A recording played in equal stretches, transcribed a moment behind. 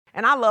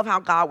And I love how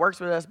God works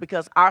with us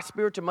because our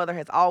spiritual mother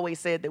has always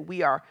said that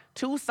we are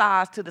two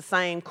sides to the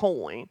same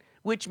coin,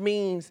 which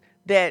means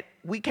that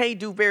we can't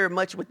do very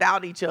much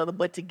without each other,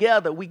 but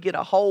together we get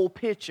a whole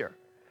picture.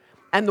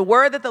 And the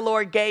word that the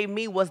Lord gave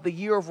me was the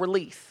year of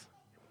release.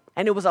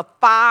 And it was a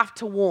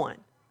 5-to-1.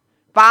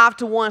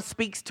 5-to-1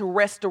 speaks to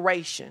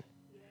restoration,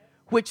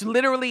 which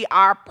literally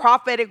our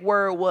prophetic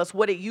word was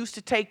what it used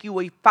to take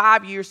you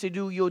 5 years to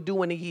do, you'll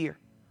do in a year.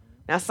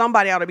 Now,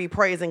 somebody ought to be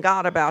praising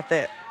God about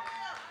that.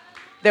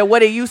 That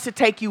what it used to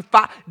take you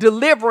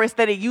deliverance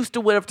that it used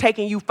to would have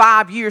taken you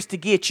 5 years to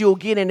get, you'll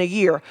get in a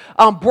year.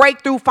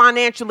 Breakthrough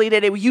financially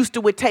that it used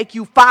to would take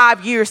you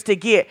 5 years to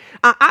get.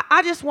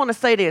 I just want to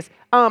say this.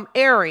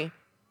 Ari,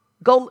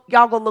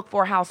 y'all go look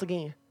for a house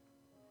again.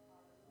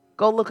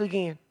 Go look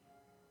again.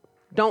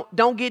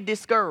 Don't get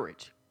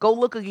discouraged. Go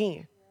look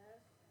again.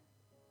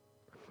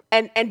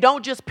 And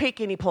don't just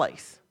pick any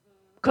place,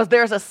 because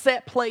there's a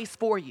set place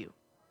for you.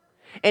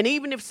 And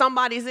even if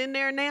somebody's in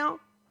there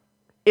now,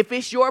 if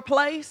it's your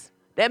place,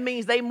 that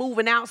means they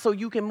moving out so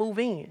you can move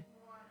in.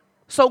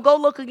 So go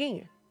look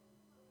again,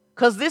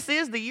 because this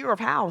is the year of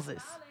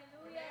houses.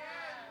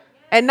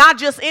 And not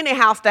just any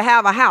house to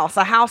have a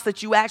house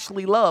that you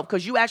actually love,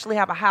 because you actually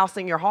have a house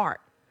in your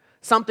heart,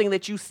 something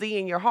that you see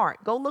in your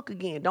heart. Go look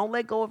again. Don't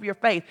let go of your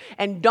faith.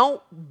 And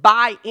don't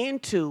buy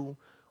into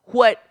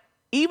what,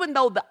 even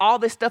though all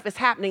this stuff is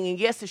happening, and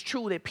yes, it's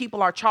true that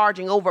people are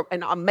charging over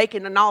and are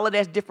making and all of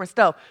that different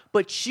stuff,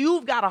 but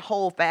you've got to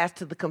hold fast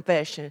to the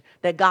confession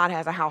that God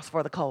has a house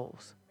for the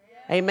Coles.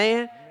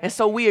 Amen? And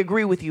so we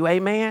agree with you.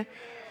 Amen?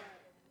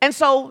 And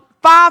so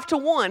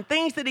 5-to-1,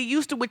 things that it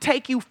used to would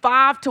take you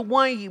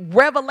 5-to-1,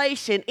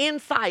 revelation,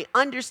 insight,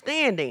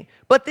 understanding.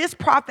 But this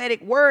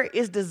prophetic word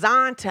is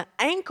designed to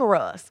anchor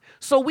us.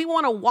 So we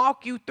want to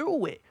walk you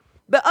through it.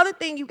 The other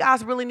thing you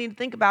guys really need to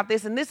think about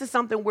this, and this is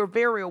something we're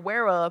very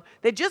aware of,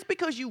 that just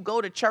because you go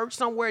to church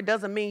somewhere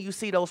doesn't mean you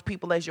see those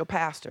people as your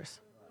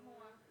pastors.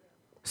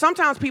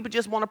 Sometimes people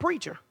just want a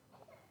preacher.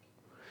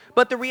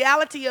 But the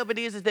reality of it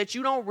is that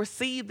you don't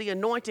receive the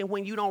anointing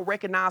when you don't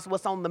recognize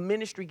what's on the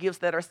ministry gifts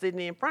that are sitting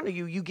in front of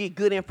you. You get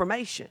good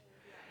information.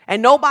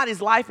 And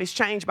nobody's life is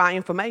changed by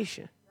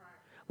information.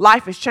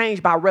 Life is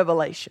changed by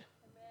revelation.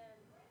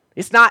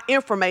 It's not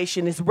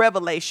information, it's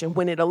revelation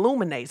when it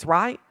illuminates,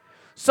 right?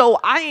 So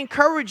I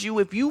encourage you,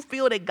 if you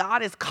feel that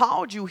God has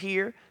called you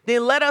here,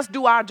 then let us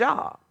do our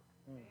job.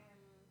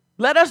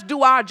 Let us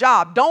do our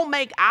job. Don't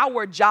make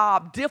our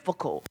job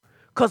difficult,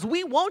 because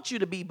we want you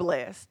to be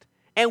blessed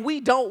and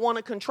we don't want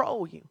to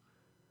control you.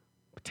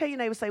 But tell your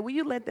neighbor, say, will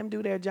you let them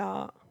do their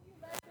job?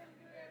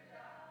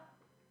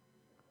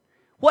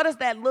 What does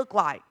that look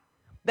like?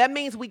 That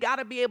means we got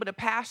to be able to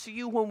pastor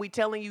you when we're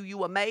telling you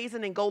you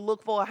amazing and go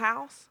look for a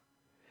house.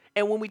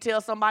 And when we tell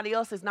somebody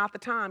else it's not the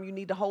time, you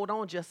need to hold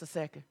on just a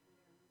second.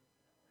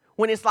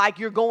 When it's like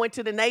you're going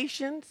to the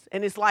nations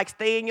and it's like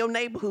stay in your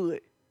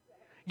neighborhood.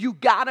 You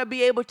got to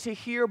be able to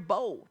hear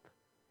both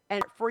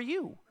and for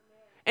you.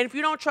 And if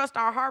you don't trust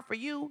our heart for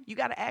you, you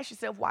got to ask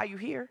yourself why you're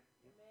here.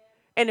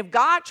 And if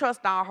God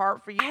trusts our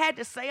heart for you, I had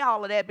to say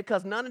all of that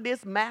because none of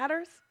this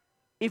matters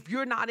if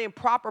you're not in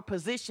proper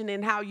position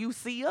in how you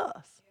see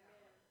us.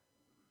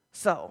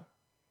 So,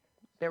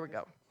 there we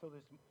go. So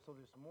this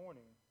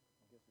morning,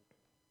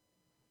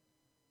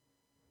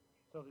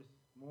 I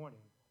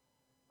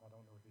don't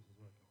know if this is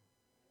working.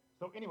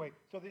 So anyway,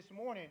 this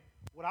morning,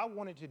 what I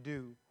wanted to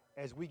do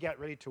as we got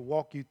ready to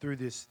walk you through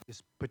this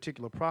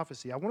particular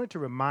prophecy, I wanted to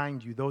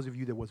remind you, those of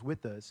you that was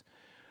with us,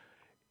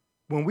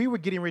 when we were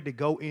getting ready to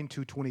go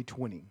into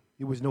 2020,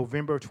 it was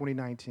November of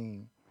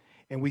 2019,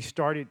 and we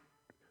started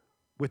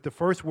with the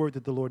first word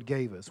that the Lord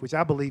gave us, which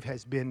I believe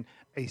has been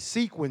a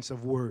sequence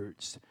of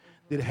words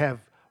that have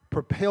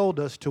propelled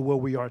us to where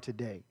we are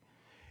today.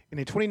 And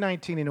in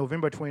 2019, in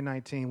November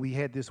 2019, we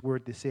had this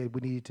word that said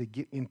we needed to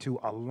get into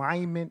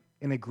alignment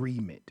and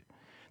agreement.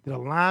 That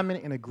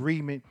alignment and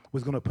agreement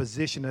was going to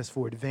position us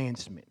for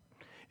advancement.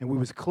 And we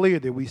was clear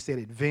that we said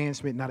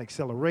advancement, not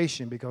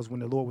acceleration, because when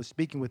the Lord was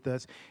speaking with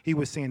us, he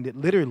was saying that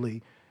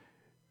literally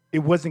it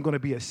wasn't going to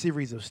be a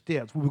series of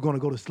steps. We were going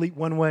to go to sleep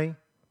one way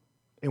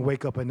and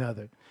wake up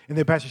another. And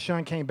then Pastor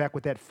Sean came back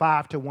with that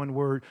 5-to-1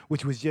 word,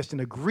 which was just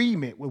an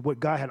agreement with what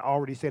God had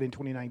already said in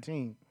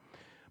 2019.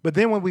 But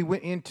then when we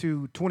went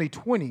into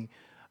 2020,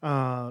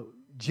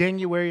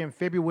 January and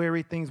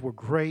February, things were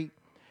great.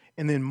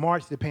 And then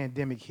March, the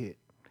pandemic hit.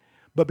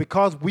 But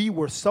because we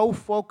were so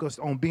focused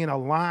on being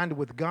aligned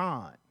with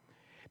God,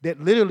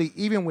 that literally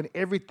even when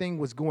everything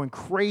was going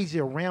crazy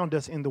around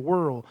us in the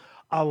world,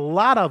 a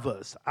lot of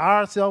us,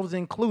 ourselves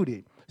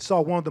included, saw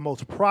one of the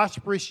most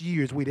prosperous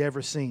years we'd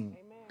ever seen.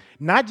 Amen.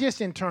 Not just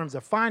in terms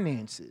of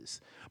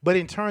finances, but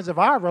in terms of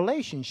our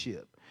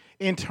relationship,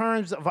 in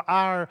terms of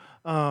our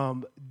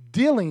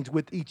dealings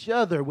with each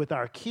other, with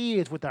our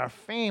kids, with our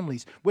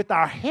families, with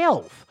our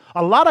health.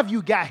 A lot of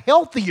you got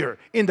healthier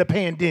in the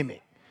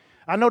pandemic.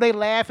 I know they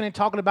laughing and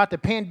talking about the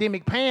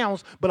pandemic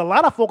pounds, but a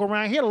lot of folk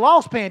around here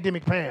lost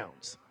pandemic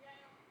pounds.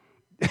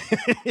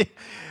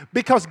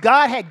 Because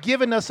God had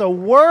given us a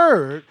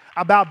word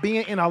about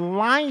being in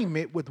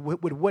alignment with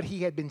what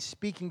he had been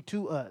speaking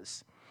to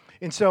us.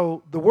 And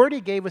so the word he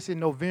gave us in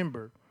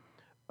November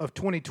of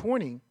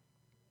 2020,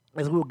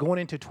 as we were going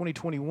into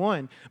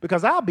 2021,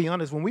 because I'll be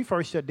honest, when we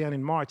first shut down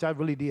in March, I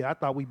really did. I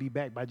thought we'd be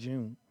back by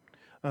June.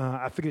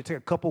 I figured it'd take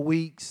a couple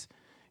weeks,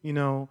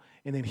 and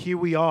then here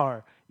we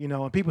are,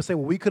 and people say,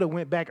 well, we could have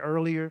went back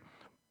earlier.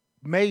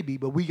 Maybe,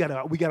 but we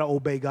gotta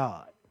obey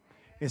God.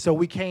 And so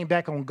we came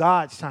back on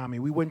God's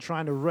timing. We weren't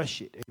trying to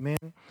rush it. Amen.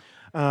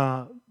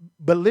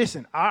 But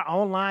listen, our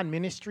online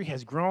ministry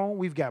has grown.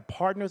 We've got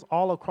partners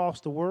all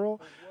across the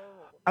world.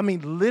 I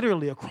mean,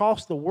 literally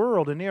across the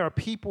world. And there are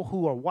people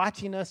who are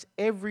watching us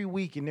every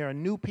week. And there are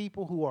new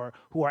people who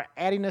are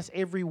adding us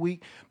every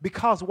week.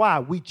 Because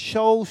why? We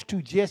chose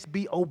to just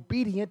be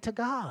obedient to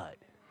God.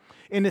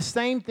 And the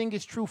same thing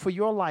is true for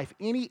your life.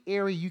 Any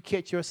area you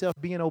catch yourself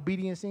being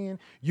obedient in,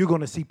 you're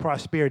going to see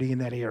prosperity in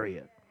that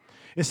area.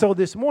 And so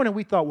this morning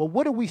we thought, well,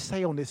 what do we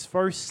say on this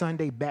first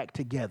Sunday back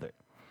together?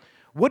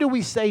 What do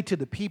we say to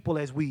the people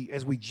as we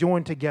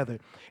join together?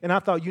 And I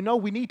thought,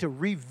 we need to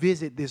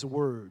revisit this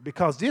word,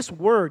 because this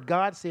word,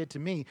 God said to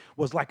me,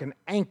 was like an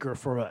anchor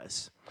for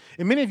us.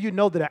 And many of you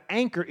know that an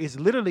anchor is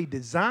literally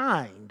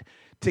designed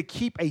to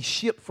keep a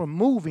ship from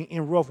moving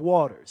in rough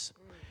waters.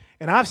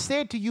 And I've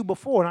said to you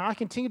before, and I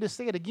continue to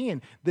say it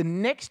again, the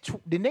next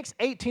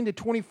 18 to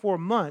 24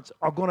 months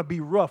are going to be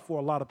rough for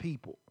a lot of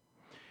people.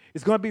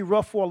 It's going to be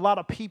rough for a lot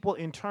of people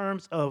in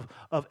terms of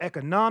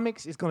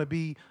economics. It's going to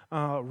be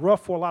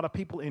rough for a lot of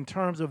people in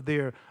terms of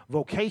their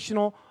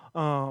vocational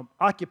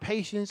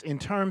occupations, in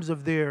terms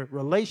of their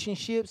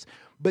relationships.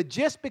 But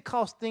just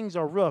because things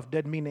are rough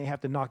doesn't mean they have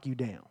to knock you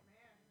down.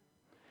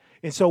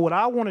 And so what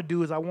I want to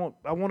do is I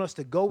want us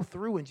to go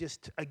through and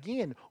just,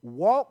 again,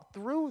 walk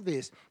through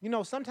this.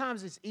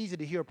 Sometimes it's easy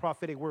to hear a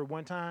prophetic word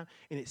one time,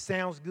 and it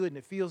sounds good and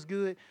it feels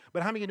good.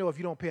 But how many of you know if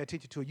you don't pay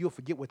attention to it, you'll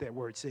forget what that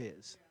word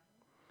says?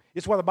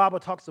 It's why the Bible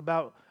talks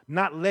about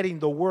not letting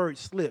the word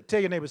slip.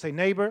 Tell your neighbor, say,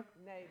 neighbor,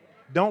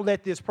 don't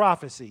let this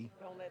prophecy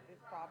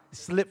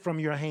slip from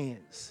your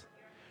hands.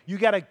 You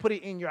got to put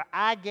it in your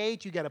eye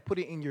gate. You got to put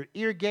it in your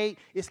ear gate.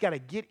 It's got to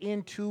get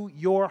into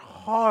your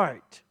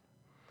heart.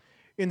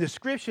 In the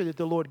scripture that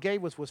the Lord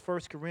gave us was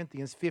 1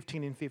 Corinthians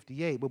 15 and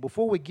 58. But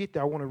before we get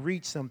there, I want to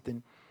read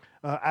something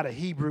out of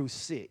Hebrews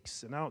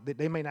 6. And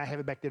they may not have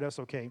it back there. That's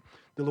okay.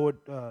 The Lord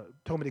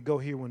told me to go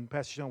here when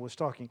Pastor Sean was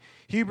talking.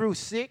 Hebrews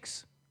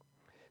 6,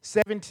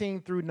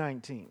 17 through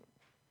 19.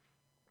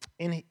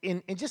 And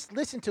just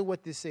listen to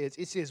what this says.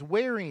 It says,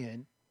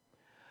 wherein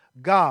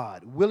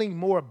God, willing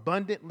more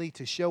abundantly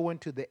to show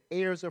unto the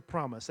heirs of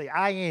promise. Say,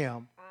 I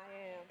am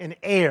an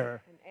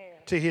heir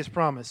to his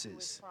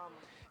promises.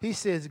 He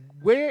says,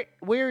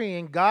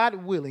 wherein God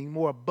willing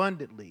more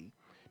abundantly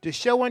to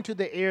show unto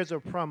the heirs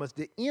of promise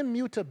the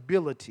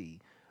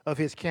immutability of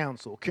his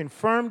counsel,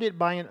 confirmed it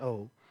by an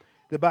oath,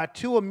 that by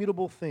two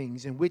immutable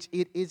things in which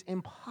it is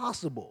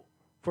impossible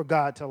for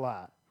God to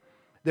lie,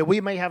 that we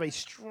may have a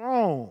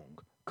strong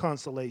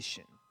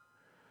consolation,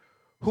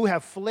 who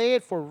have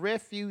fled for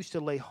refuge to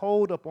lay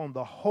hold upon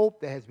the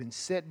hope that has been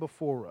set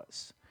before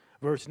us.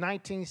 Verse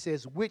 19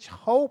 says, which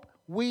hope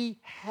we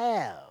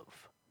have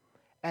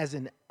as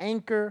an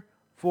anchor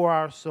for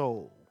our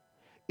soul.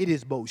 It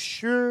is both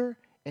sure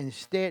and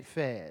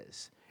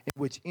steadfast,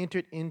 which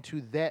entered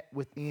into that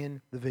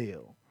within the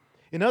veil.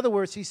 In other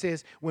words, he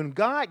says, when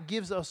God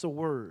gives us a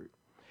word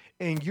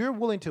and you're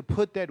willing to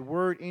put that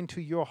word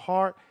into your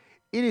heart,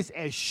 it is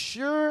as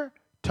sure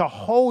to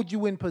hold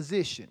you in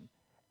position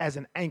as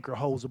an anchor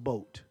holds a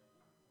boat.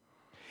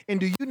 And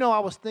do you know, I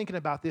was thinking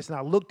about this and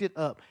I looked it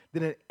up,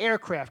 that an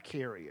aircraft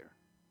carrier,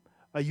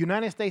 a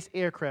United States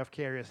aircraft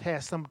carrier,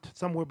 has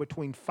somewhere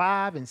between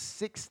 5,000 and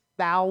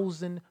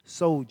 6,000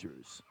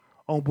 soldiers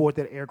on board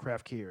that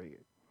aircraft carrier.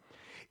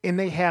 And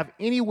they have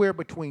anywhere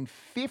between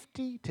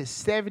 50 to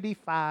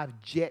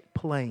 75 jet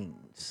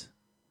planes.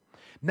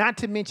 Not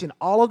to mention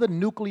all of the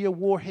nuclear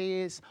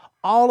warheads,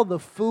 all of the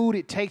food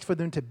it takes for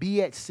them to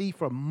be at sea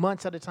for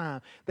months at a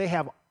time. They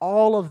have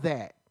all of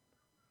that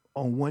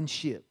on one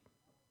ship.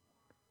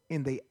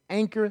 And they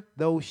anchor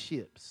those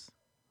ships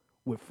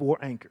with 4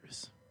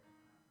 anchors.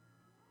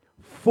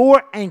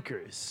 4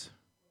 anchors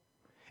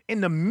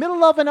in the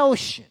middle of an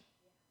ocean.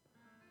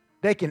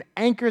 They can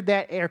anchor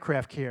that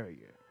aircraft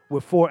carrier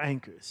with 4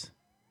 anchors.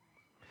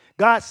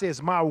 God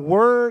says, my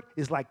word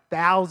is like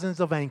thousands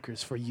of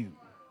anchors for you.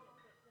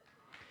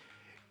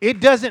 It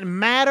doesn't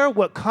matter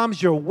what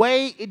comes your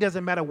way. It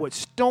doesn't matter what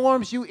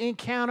storms you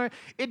encounter.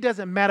 It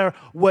doesn't matter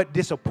what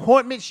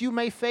disappointments you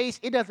may face.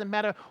 It doesn't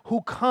matter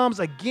who comes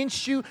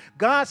against you.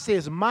 God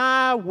says,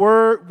 my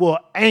word will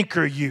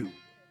anchor you.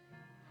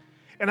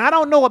 And I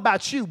don't know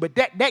about you, but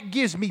that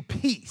gives me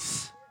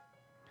peace.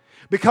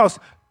 Because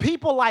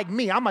people like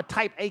me, I'm a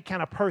type A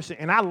kind of person,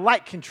 and I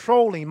like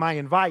controlling my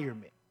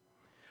environment.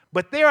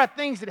 But there are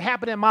things that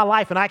happen in my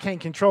life, and I can't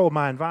control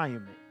my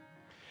environment.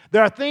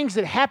 There are things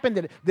that happen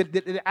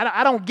that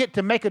I don't get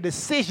to make a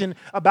decision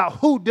about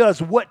who does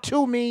what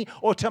to me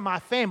or to my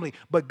family,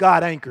 but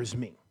God anchors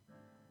me.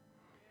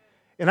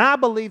 And I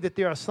believe that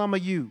there are some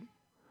of you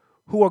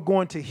who are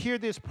going to hear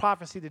this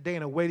prophecy today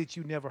in a way that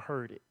you never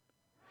heard it.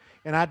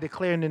 And I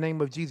declare in the name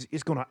of Jesus,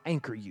 it's going to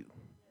anchor you.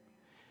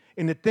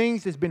 And the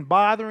things that's been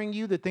bothering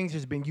you, the things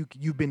that's been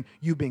you've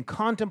been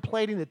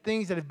contemplating, the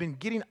things that have been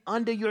getting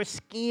under your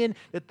skin,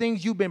 the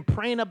things you've been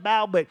praying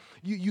about, but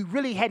you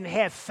really hadn't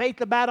had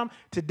faith about them.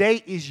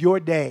 Today is your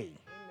day.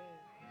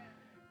 Amen.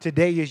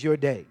 Today is your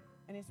day.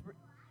 And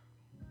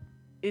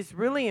it's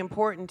really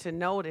important to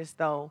notice,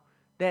 though,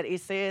 that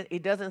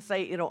it doesn't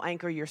say it'll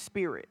anchor your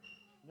spirit.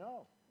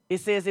 No. It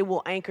says it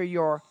will anchor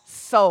your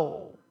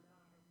soul.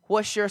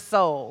 What's your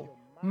soul?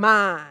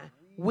 Mind,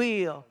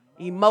 will,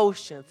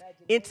 emotions,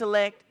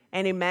 intellect,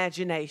 and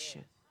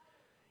imagination.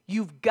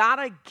 You've got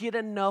to get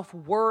enough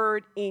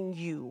word in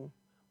you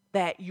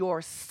that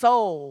your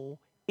soul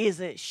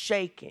isn't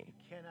shaking.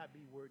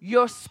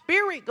 Your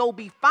spirit go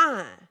be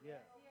fine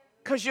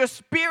because your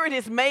spirit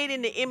is made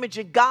in the image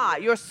of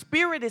God. Your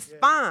spirit is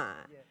fine.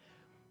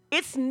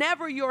 It's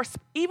never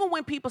even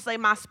when people say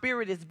my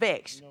spirit is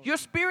vexed, your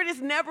spirit is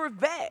never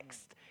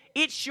vexed.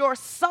 It's your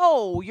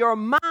soul, your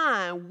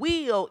mind,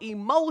 will,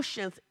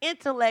 emotions,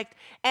 intellect,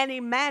 and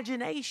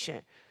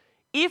imagination.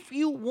 If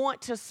you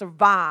want to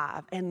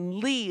survive and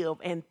live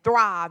and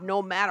thrive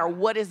no matter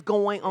what is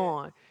going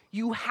on,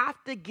 you have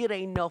to get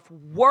enough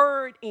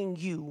word in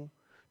you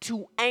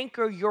to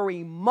anchor your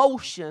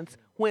emotions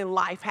when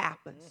life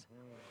happens.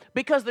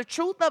 Because the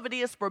truth of it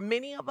is, for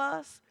many of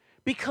us,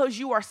 because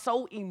you are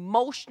so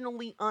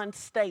emotionally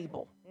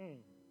unstable.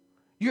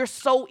 You're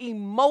so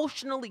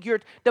emotionally,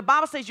 the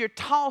Bible says you're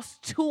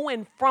tossed to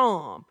and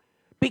from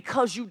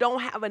because you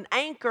don't have an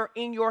anchor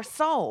in your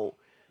soul.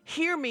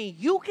 Hear me,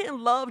 you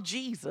can love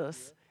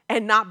Jesus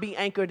and not be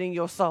anchored in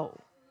your soul.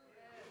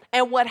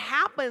 And what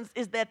happens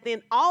is that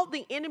then all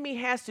the enemy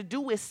has to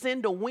do is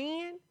send a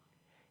wind,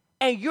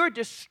 and you're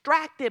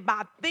distracted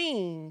by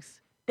things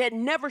that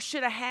never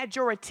should have had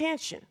your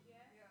attention.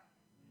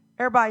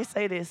 Everybody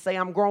say this, say,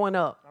 I'm growing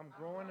up. I'm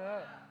growing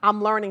up.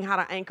 I'm learning how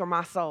to anchor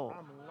my soul.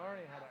 I'm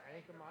learning how to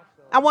anchor my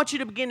soul. I want you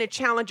to begin to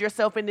challenge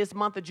yourself in this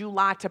month of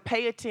July to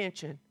pay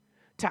attention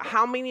to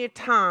how many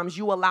times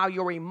you allow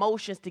your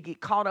emotions to get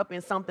caught up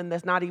in something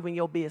that's not even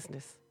your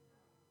business.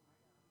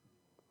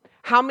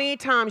 How many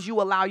times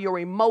you allow your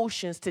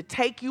emotions to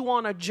take you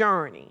on a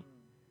journey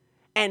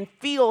and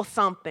feel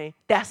something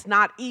that's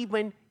not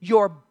even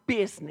your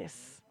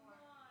business.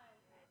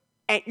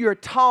 And you're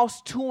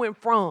tossed to and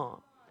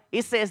from.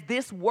 It says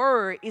this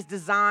word is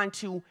designed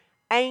to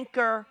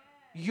anchor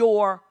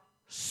your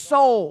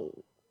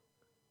soul.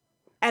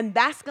 And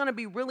that's going to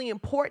be really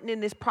important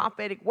in this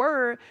prophetic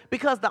word,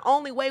 because the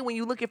only way when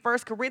you look at 1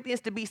 Corinthians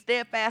to be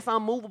steadfast,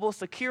 unmovable,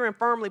 secure, and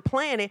firmly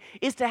planted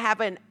is to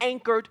have an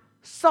anchored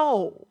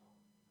soul.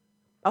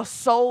 A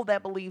soul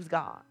that believes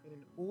God. And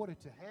in order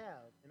to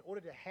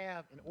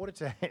have,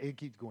 it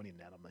keeps going in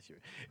and out, I'm not sure.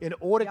 In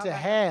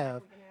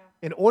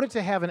order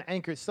to have an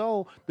anchored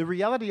soul, the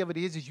reality of it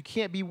is you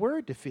can't be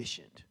word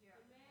deficient.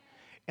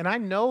 And I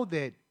know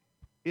that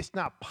it's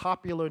not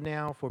popular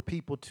now for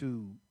people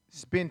to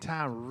spend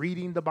time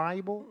reading the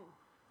Bible.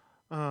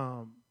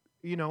 And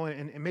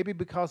maybe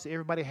because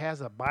everybody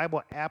has a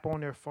Bible app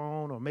on their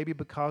phone, or maybe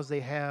because they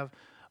have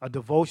a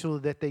devotional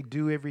that they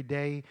do every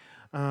day.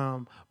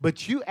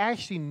 But you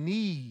actually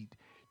need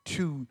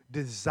to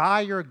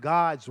desire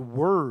God's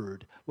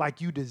word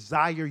like you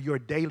desire your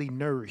daily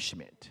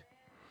nourishment.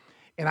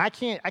 And I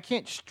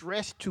can't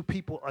stress to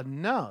people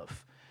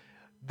enough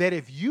that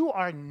if you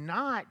are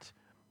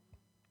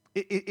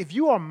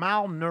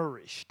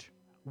malnourished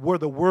where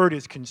the word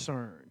is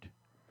concerned,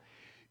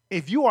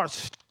 if you are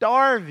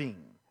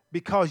starving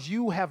because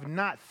you have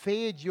not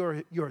fed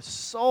your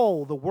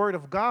soul the word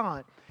of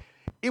God,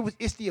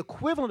 it's the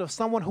equivalent of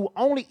someone who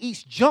only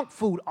eats junk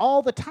food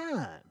all the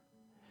time.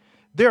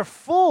 They're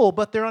full,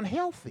 but they're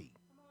unhealthy.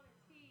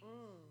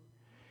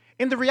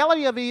 And the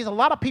reality of it is a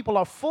lot of people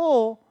are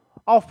full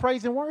off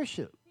praise and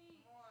worship.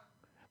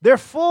 They're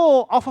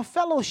full off of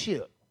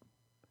fellowship.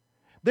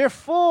 They're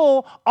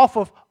full off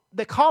of,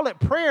 they call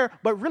it prayer,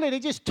 but really they're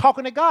just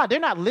talking to God. They're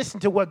not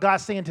listening to what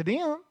God's saying to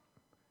them.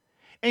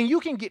 And you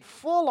can get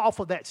full off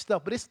of that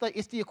stuff, but it's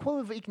the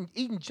equivalent of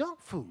eating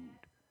junk food.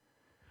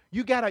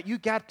 You gotta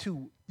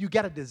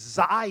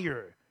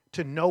desire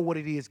to know what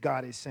it is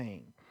God is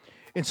saying.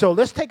 And so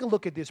let's take a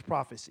look at this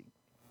prophecy.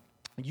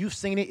 You've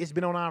seen it. It's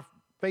been on our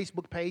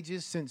Facebook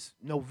pages since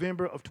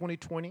November of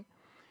 2020.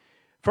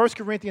 1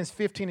 Corinthians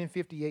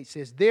 15:58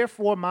 says,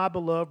 "Therefore, my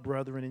beloved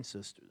brethren and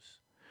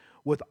sisters,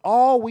 with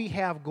all we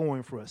have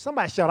going for us."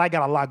 Somebody shout, "I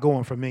got a lot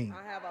going for me."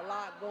 I have a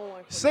lot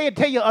going for Say it,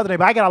 tell your other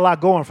neighbor, "I got a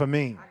lot going for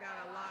me." I got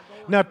a lot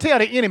going Now tell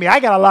the enemy, "I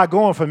got a lot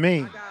going for me."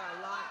 I got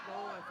a lot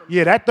going for me.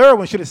 Yeah, that third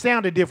one should have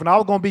sounded different. I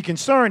was going to be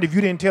concerned if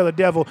you didn't tell the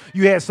devil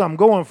you had something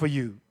going for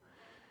you.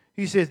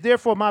 He says,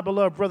 "Therefore, my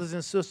beloved brothers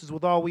and sisters,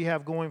 with all we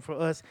have going for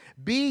us,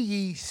 be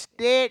ye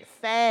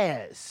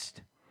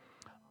steadfast,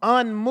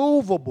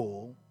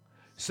 unmovable,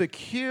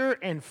 secure,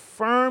 and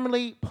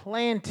firmly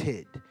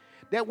planted."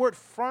 That word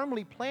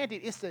 "firmly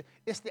planted" it's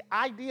the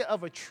idea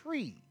of a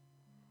tree.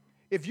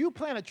 If you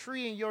plant a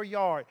tree in your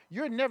yard,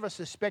 you're never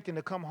suspecting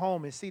to come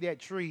home and see that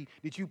tree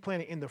that you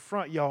planted in the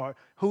front yard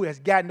who has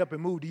gotten up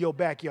and moved to your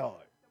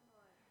backyard.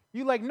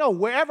 You're like, no,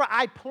 wherever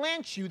I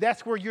plant you,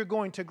 that's where you're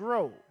going to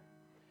grow.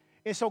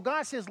 And so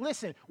God says,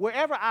 listen,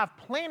 wherever I've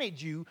planted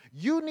you,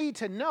 you need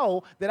to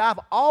know that I've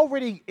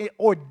already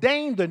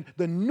ordained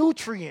the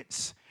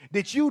nutrients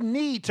that you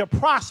need to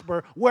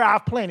prosper where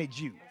I've planted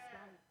you.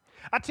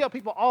 I tell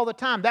people all the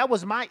time, that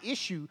was my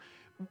issue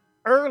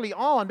early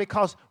on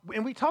because,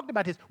 and we talked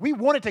about this, we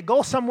wanted to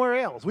go somewhere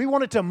else. We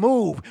wanted to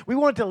move. We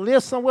wanted to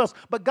live somewhere else.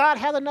 But God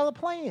had another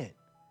plan.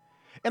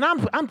 And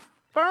I'm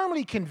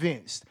firmly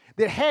convinced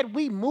that had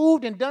we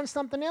moved and done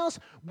something else,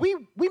 we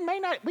may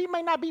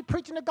not be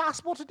preaching the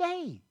gospel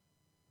today.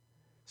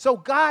 So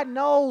God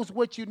knows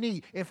what you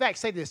need. In fact,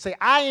 say this. Say,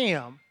 I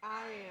am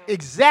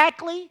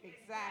exactly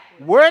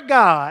where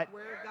God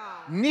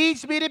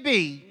needs me to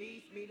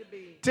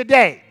be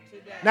today.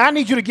 Now, I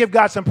need you to give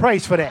God some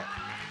praise for that.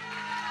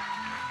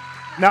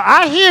 Now,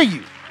 I hear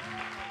you.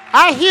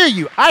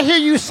 I hear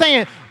you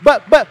saying,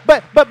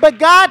 but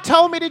God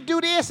told me to do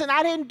this and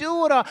I didn't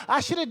do it, or I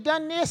should have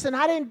done this and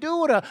I didn't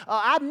do it, or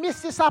I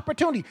missed this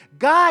opportunity.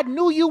 God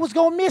knew you was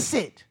going to miss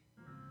it.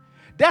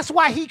 That's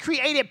why he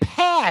created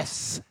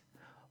paths,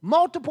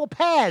 multiple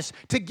paths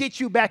to get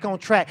you back on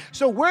track.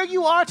 So where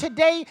you are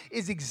today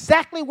is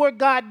exactly where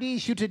God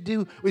needs you to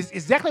do, is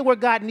exactly where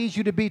God needs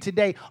you to be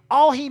today.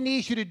 All he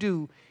needs you to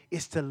do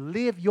is to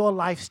live your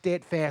life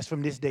steadfast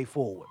from this day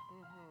forward.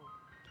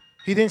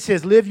 He then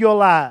says, live your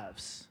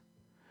lives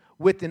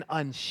with an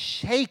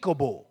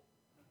unshakable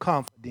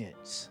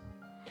confidence,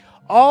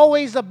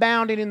 always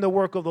abounding in the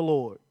work of the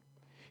Lord.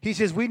 He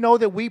says, we know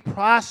that we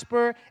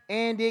prosper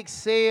and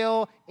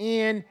excel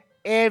in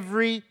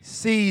every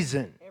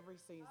season.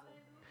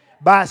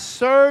 By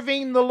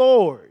serving the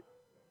Lord,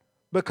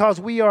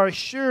 because we are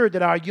assured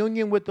that our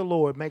union with the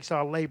Lord makes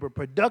our labor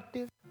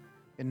productive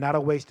and not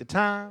a waste of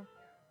time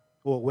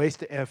or a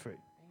waste of effort.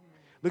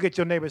 Look at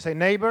your neighbor and say,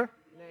 neighbor.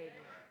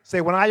 Say,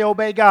 when I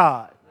obey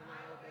God,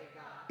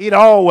 it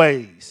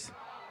always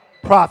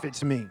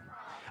profits me.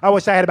 I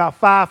wish I had about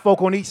 5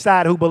 folk on each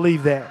side who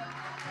believe that.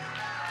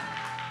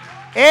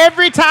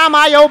 Every time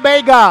I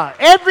obey God,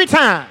 every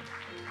time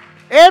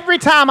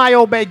I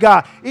obey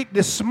God,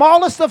 the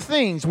smallest of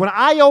things, when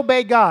I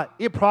obey God,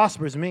 it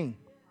prospers me.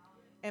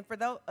 And for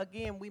those,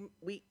 again,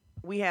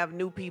 we have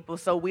new people,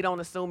 so we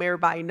don't assume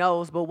everybody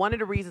knows, but one of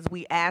the reasons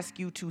we ask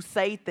you to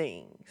say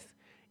things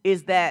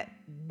is that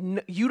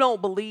you don't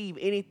believe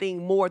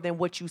anything more than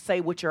what you say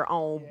with your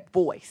own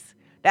voice.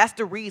 That's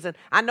the reason.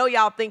 I know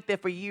y'all think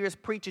that for years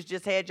preachers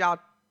just had y'all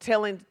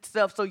telling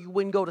stuff so you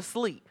wouldn't go to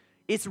sleep.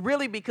 It's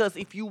really because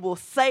if you will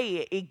say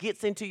it, it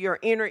gets into your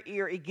inner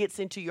ear, it gets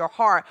into your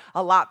heart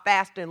a lot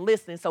faster than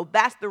listening. So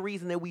that's the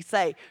reason that we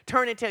say,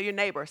 turn and tell your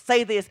neighbor,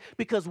 say this,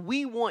 because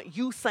we want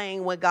you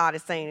saying what God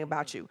is saying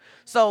about you.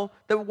 So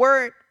the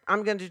word,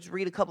 I'm going to just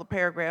read a couple of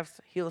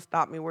paragraphs. He'll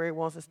stop me where he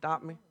wants to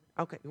stop me.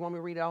 Okay, you want me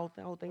to read the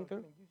whole thing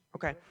through?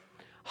 Okay.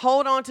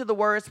 Hold on to the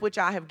words which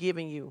I have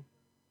given you,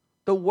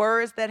 the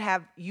words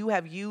that you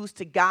have used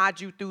to guide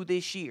you through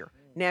this year.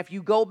 Now, if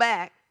you go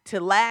back to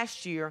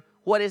last year,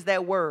 what is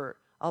that word?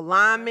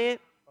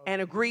 Alignment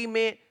and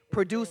agreement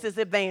produces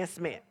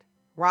advancement,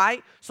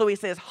 right? So he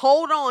says,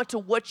 hold on to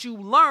what you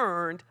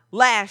learned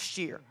last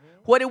year.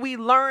 What did we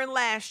learn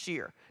last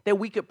year? That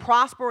we could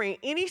prosper in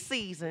any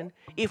season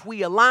if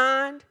we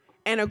aligned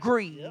and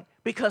agreed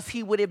because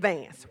he would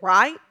advance,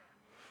 right?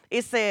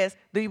 It says,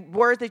 the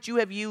words that you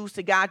have used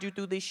to guide you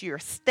through this year,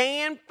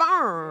 stand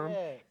firm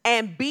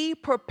and be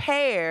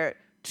prepared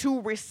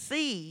to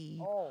receive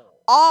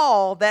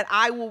all that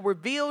I will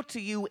reveal to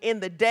you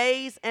in the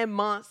days and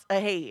months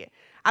ahead.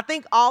 I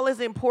think all is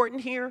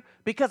important here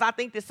because I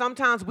think that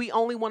sometimes we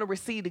only want to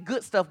receive the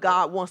good stuff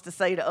God wants to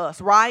say to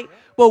us, right?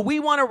 But we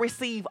want to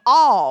receive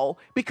all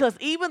because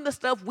even the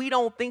stuff we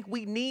don't think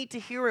we need to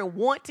hear and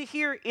want to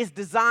hear is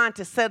designed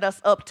to set us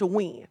up to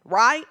win,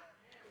 right?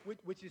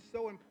 Which is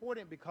so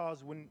important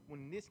because when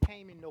this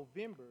came in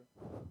November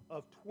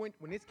of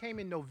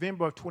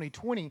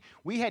 2020,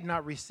 we had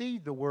not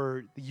received the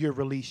word the year of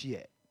release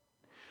yet.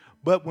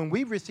 But when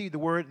we received the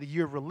word the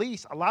year of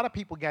release, a lot of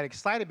people got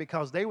excited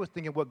because they were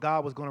thinking what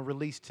God was going to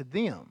release to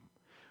them.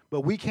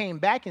 But we came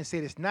back and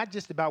said it's not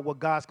just about what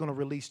God's going to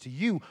release to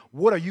you.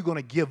 What are you going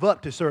to give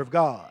up to serve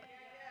God?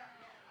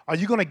 Are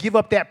you going to give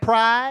up that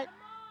pride?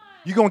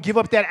 You're going to give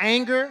up that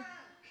anger?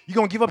 You're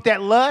going to give up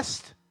that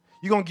lust?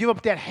 You're going to give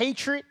up that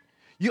hatred?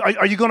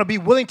 Are you going to be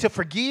willing to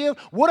forgive?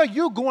 What are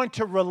you going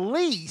to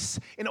release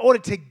in order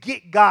to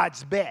get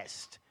God's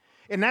best?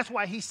 And that's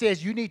why he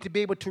says you need to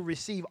be able to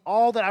receive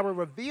all that I will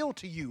reveal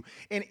to you.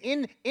 And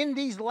in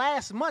these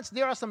last months,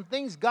 there are some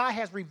things God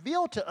has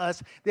revealed to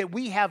us that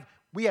we have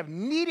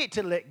needed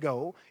to let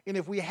go. And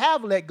if we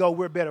have let go,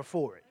 we're better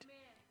for it.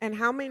 And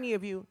how many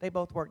of you, they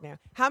both work now,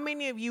 how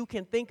many of you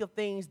can think of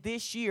things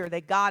this year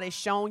that God has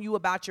shown you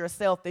about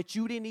yourself that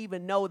you didn't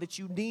even know that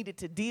you needed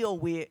to deal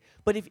with,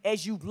 but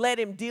as you've let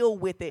him deal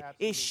with it,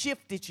 Absolutely. it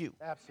shifted you.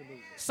 Absolutely.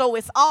 So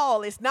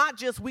it's not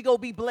just we go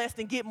be blessed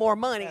and get more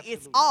money.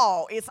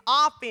 Absolutely. It's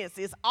offense.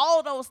 It's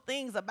all those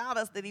things about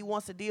us that he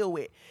wants to deal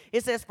with.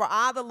 It says, for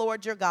I, the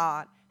Lord your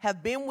God,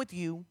 have been with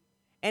you,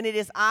 and it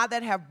is I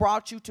that have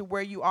brought you to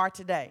where you are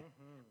today.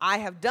 I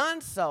have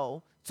done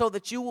so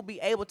that you will be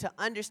able to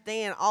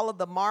understand all of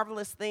the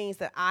marvelous things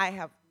that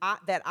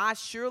I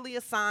surely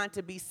assigned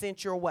to be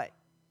sent your way,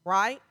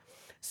 right?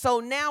 So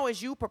now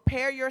as you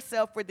prepare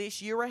yourself for this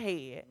year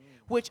ahead,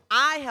 which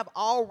I have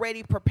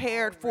already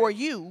prepared for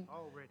you,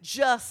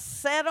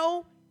 just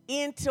settle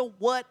into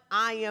what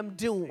I am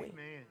doing.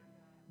 Amen.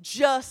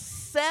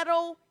 Just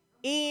settle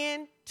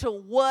into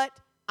what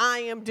I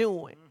am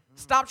doing.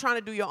 Stop trying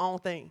to do your own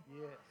thing.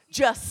 Yes.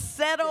 Just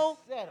settle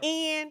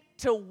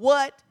into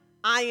what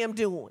I am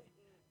doing.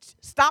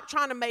 Stop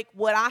trying to make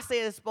what I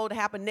said is supposed to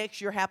happen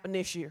next year happen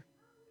this year.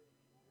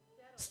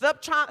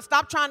 Stop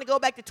trying to go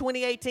back to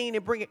 2018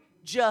 and bring it.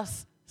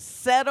 Just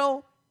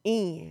settle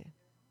in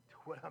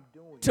What I'm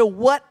doing to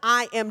what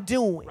I am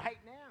doing. right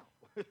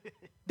now.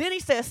 Then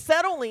he says,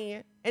 settle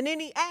in, and then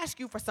he asks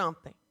you for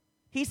something.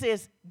 He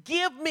says,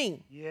 give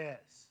me Yes.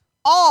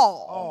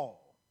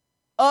 all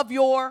of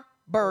your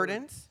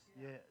burdens,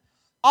 Yes.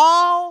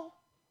 all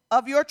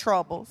of your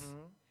troubles,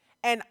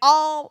 and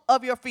all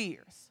of your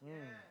fears.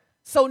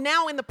 So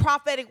now in the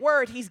prophetic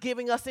word, he's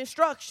giving us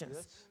instructions.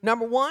 Yes.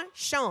 Number one,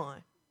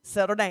 Sean,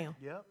 settle down.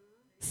 Yep.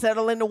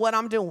 Settle into what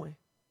I'm doing.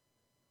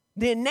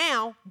 Then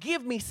now,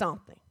 give me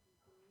something.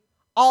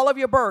 All of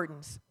your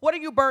burdens. What are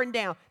you burdened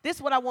down? This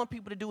is what I want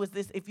people to do is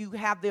this, if you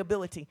have the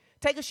ability.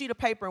 Take a sheet of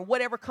paper and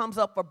whatever comes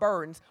up for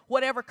burdens,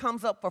 whatever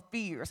comes up for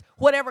fears,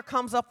 whatever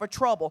comes up for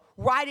trouble,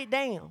 write it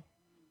down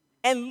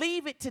and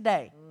leave it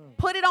today.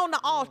 Put it on the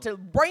altar.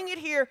 Bring it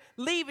here.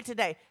 Leave it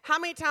today. How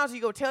many times are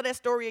you going to tell that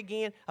story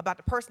again about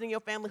the person in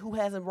your family who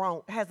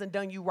hasn't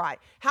done you right?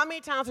 How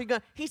many times are you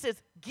going to? He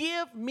says,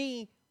 give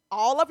me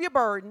all of your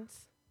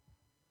burdens,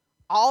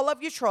 all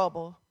of your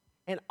trouble,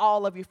 and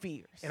all of your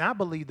fears. And I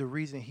believe the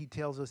reason he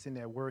tells us in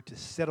that word to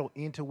settle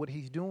into what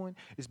he's doing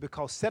is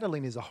because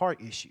settling is a heart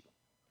issue.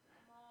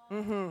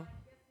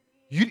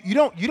 You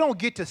don't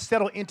get to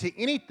settle into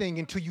anything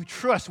until you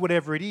trust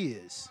whatever it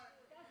is.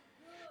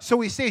 So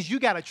he says, you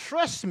got to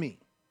trust me.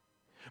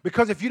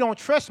 Because if you don't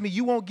trust me,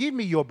 you won't give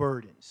me your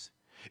burdens.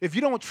 If you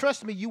don't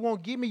trust me, you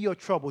won't give me your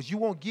troubles. You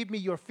won't give me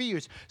your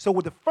fears. So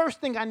what the first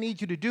thing I need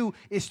you to do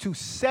is to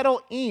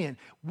settle in.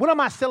 What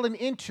am I settling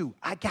into?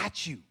 I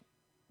got you.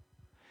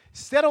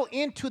 Settle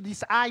into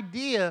this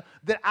idea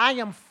that I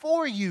am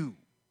for you.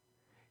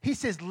 He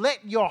says,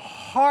 let your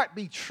heart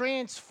be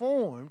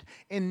transformed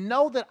and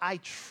know that I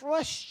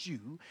trust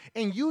you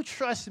and you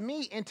trust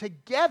me, and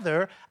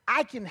together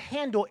I can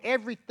handle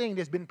everything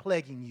that's been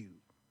plaguing you.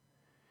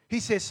 He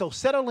says, so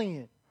settle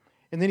in.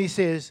 And then he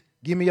says,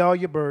 give me all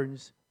your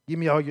burdens, give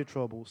me all your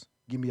troubles,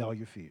 give me all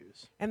your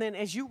fears. And then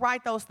as you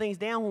write those things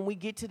down, when we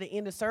get to the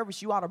end of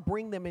service, you ought to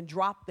bring them and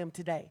drop them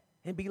today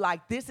and be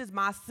like, this is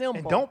my symbol.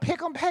 And don't pick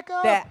them back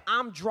up. That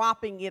I'm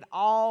dropping it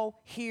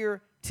all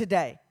here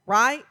today,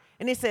 right?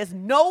 And it says,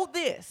 know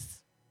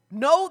this,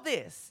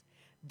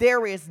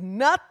 there is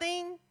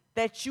nothing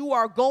that you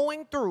are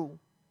going through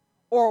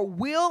or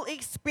will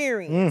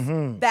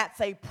experience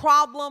that's a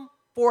problem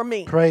for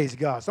me. Praise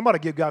God. Somebody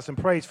give God some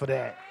praise for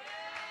that.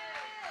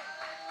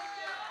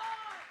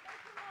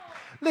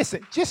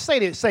 Listen, just say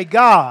this. Say,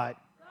 God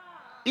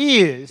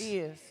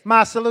is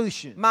my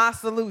solution. My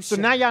solution.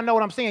 So now y'all know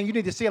what I'm saying. You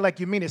need to say it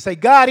like you mean it. Say,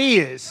 God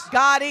is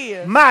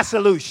my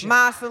solution.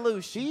 My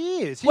solution.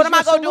 He is. What am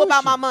I going to do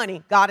about my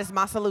money? God is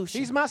my solution.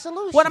 He's my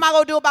solution. What am I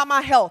going to do about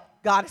my health?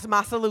 God is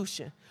my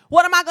solution.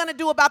 What am I going to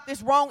do about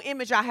this wrong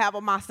image I have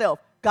of myself?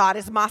 God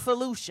is my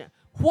solution.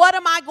 What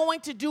am I going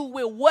to do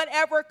with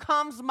whatever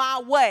comes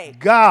my way?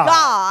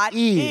 God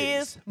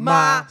is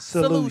my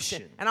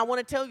solution. And I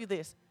want to tell you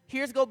this.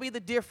 Here's going to be the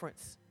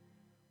difference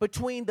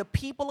between the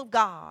people of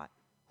God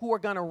who are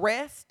going to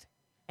rest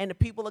and the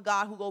people of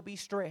God who going to be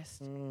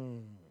stressed.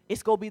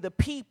 It's going to be the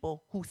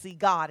people who see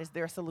God as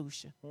their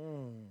solution.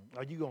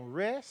 Are you going to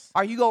rest?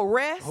 Are you going to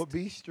rest? Or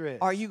be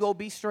stressed? Are you going to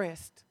be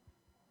stressed?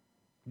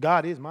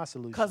 God is my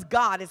solution. Because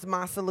God is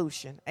my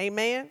solution.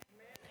 Amen?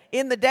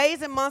 In the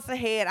days and months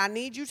ahead, I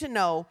need you to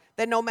know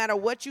that no matter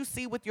what you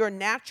see with your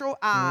natural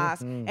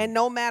eyes and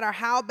no matter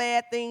how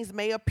bad things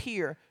may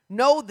appear,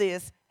 know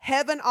this,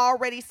 heaven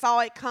already saw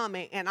it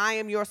coming, and I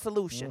am your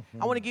solution.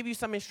 I want to give you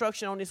some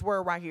instruction on this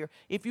word right here.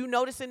 If you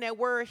notice in that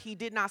word, he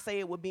did not say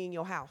it would be in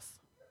your house.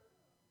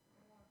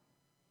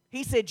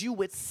 He said you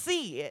would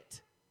see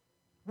it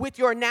with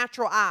your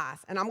natural eyes.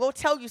 And I'm going to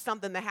tell you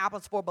something that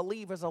happens for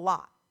believers a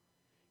lot.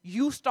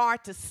 You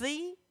start to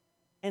see,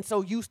 and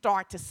so you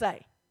start to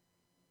say.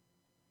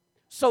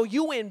 So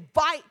you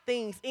invite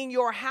things in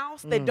your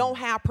house that don't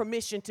have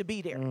permission to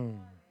be there.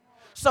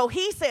 So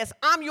he says,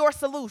 I'm your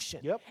solution.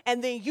 Yep.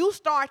 And then you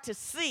start to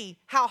see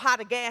how high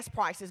the gas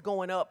price is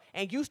going up,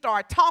 and you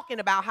start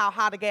talking about how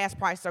high the gas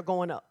prices are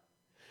going up.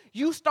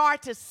 you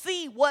start to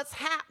see what's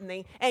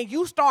happening and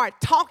you start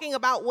talking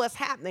about what's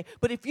happening.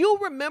 But if you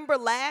remember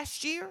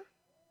last year,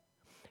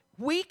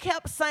 we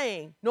kept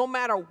saying, no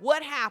matter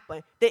what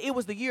happened, that it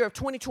was the year of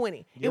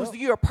 2020. It was the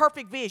year of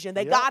perfect vision,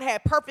 that God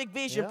had perfect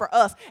vision for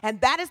us.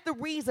 And that is the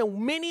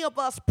reason many of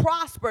us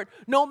prospered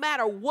no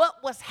matter what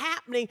was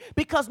happening,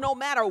 because no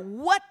matter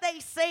what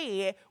they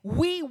said,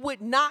 we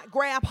would not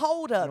grab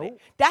hold of it.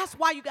 That's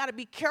why you got to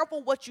be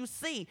careful what you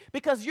see,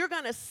 because you're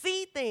going to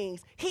see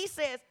things. He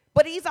says,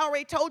 but he's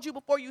already told you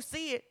before you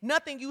see it,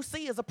 nothing you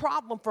see is a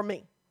problem for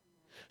me.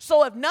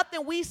 So if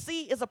nothing we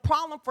see is a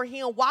problem for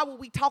him, why would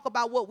we talk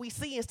about what we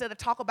see instead of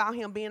talk about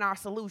him being our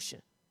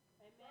solution?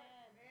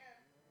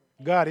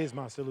 God is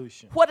my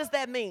solution. What does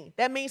that mean?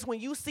 That means when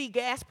you see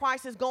gas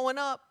prices going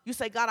up, you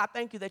say, God, I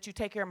thank you that you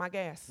take care of my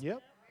gas.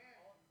 Yep.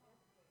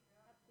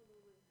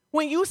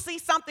 When you see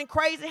something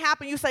crazy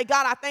happen, you say,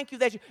 God, I thank you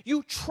that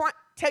you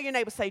tell your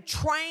neighbor, say,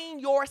 train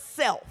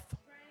yourself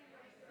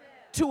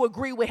to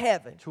agree with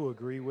heaven. To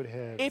agree with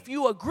heaven. If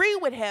you agree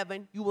with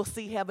heaven, you will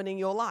see heaven in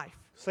your life.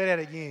 Say that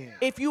again.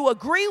 If you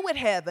agree with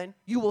heaven,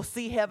 you will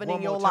see heaven One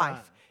in your more time.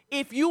 life.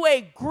 If you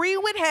agree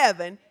with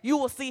heaven, you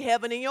will see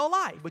heaven in your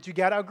life. But you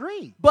got to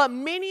agree. But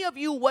many of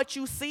you, what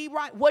you see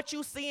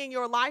in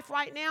your life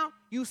right now,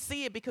 you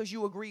see it because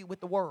you agree with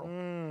the world.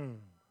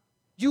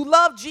 You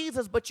love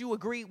Jesus, but you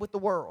agreed with the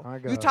world.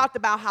 You talked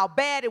about how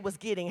bad it was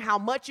getting, how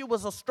much it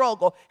was a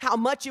struggle, how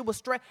much it was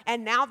stress,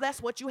 and now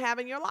that's what you have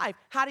in your life.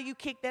 How do you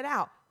kick that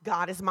out?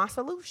 God is my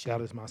solution.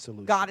 God is my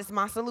solution. God is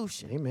my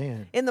solution.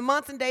 Amen. In the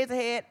months and days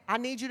ahead, I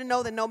need you to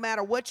know that no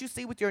matter what you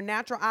see with your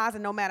natural eyes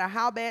and no matter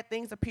how bad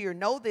things appear,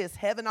 know this,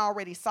 heaven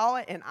already saw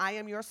it and I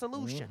am your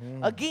solution.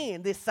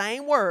 Again, this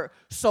same word.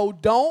 So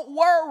don't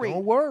worry.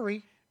 Don't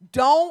worry.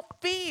 Don't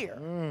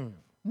fear.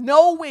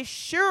 Know with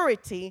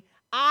surety,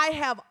 I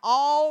have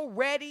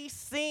already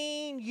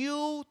seen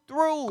you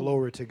through.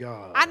 Glory to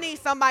God. I need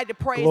somebody to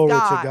praise Glory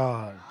God. to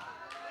God.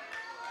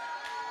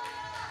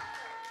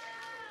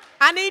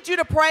 I need you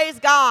to praise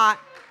God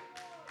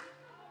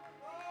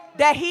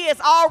that he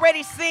has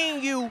already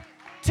seen you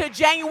to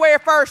January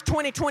 1st,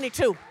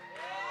 2022.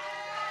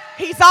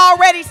 He's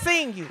already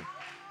seen you.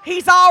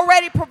 He's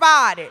already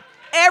provided.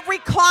 Every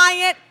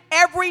client,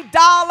 every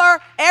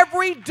dollar,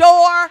 every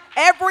door,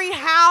 every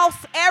house,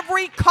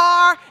 every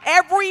car,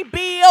 every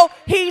bill,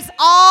 he's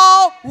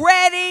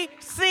already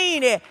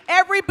seen it.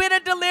 Every bit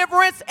of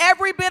deliverance,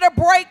 every bit of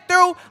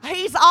breakthrough,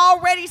 he's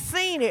already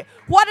seen it.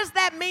 What does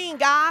that mean,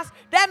 guys?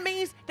 That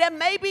means that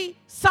maybe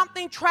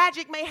something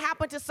tragic may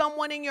happen to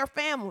someone in your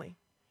family.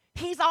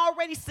 He's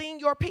already seen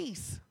your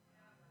peace.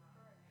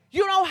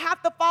 You don't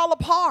have to fall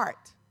apart.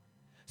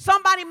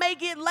 Somebody may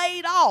get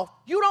laid off.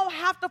 You don't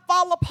have to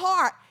fall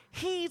apart.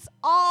 He's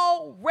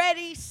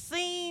already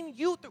seen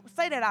you through.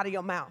 Say that out of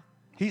your mouth.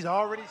 He's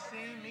already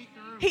seen me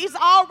through. He's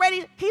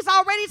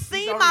already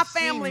seen my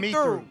family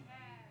through.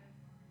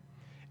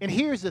 And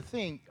here's the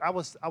thing. I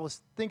was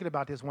thinking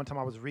about this one time.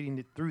 I was reading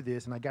it through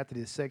this, and I got to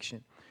this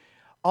section.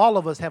 All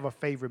of us have a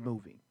favorite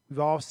movie. We've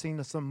all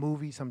seen some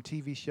movie, some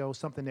TV show,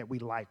 something that we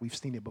like. We've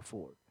seen it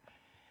before.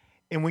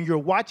 And when you're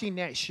watching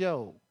that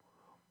show,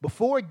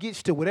 before it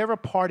gets to whatever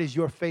part is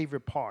your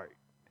favorite part,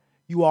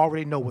 you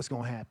already know what's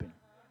going to happen.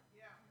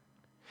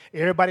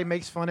 Everybody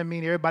makes fun of me,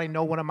 and everybody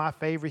know one of my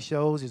favorite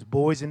shows is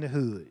Boys in the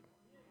Hood.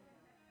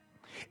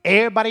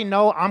 Everybody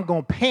know I'm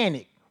going to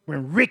panic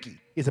when Ricky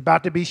is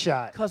about to be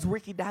shot. Because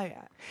Ricky died.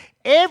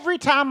 Every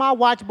time I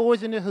watch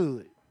Boys in the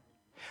Hood,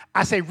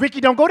 I say,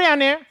 Ricky, don't go down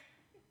there.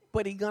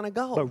 But he gonna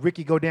go. But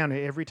Ricky go down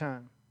there every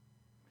time.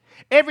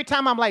 Every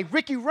time I'm like,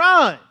 Ricky,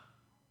 run.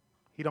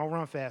 He don't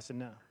run fast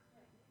enough.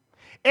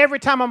 Every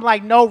time I'm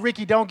like, no,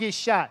 Ricky, don't get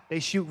shot. They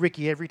shoot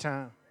Ricky every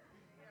time.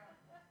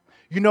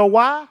 You know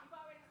why?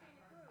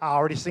 I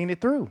already seen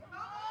it through.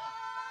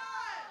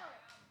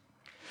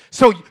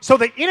 So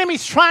the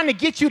enemy's trying to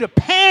get you to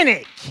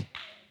panic.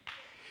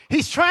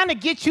 He's trying to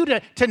get you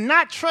to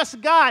not trust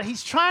God.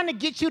 He's trying to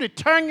get you to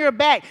turn your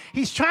back.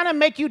 He's trying to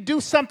make you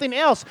do something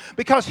else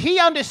because he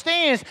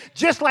understands,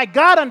 just like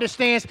God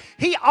understands,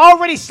 he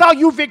already saw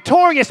you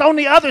victorious on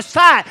the other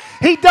side.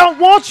 He don't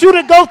want you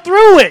to go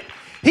through it.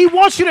 He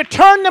wants you to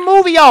turn the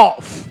movie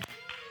off.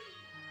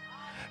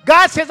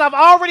 God says, I've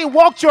already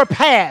walked your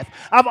path.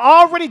 I've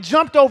already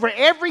jumped over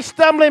every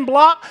stumbling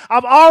block.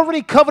 I've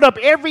already covered up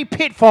every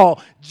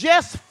pitfall.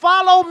 Just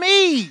follow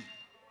me.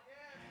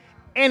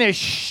 And as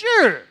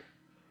sure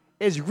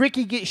as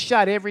Ricky gets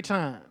shot every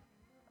time,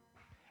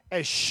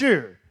 as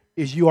sure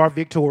as you are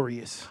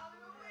victorious.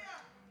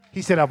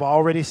 He said, I've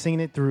already seen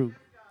it through.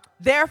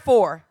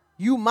 Therefore,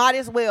 you might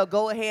as well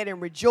go ahead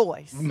and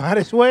rejoice. Might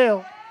as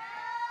well.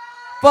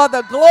 For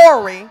the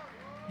glory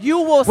you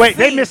will see. Wait,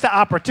 they missed the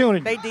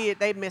opportunity. They did.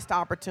 They missed the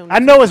opportunity. I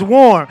know it's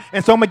warm,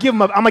 and so I'm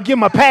gonna give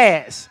him a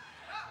pass.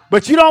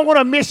 But you don't want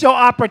to miss your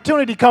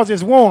opportunity because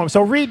it's warm.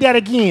 So read that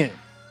again.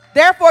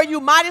 Therefore, you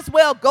might as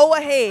well go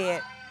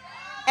ahead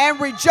and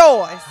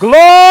rejoice.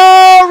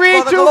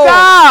 Glory to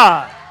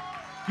God.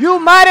 You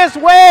might as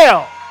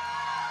well.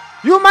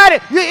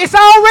 It's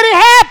already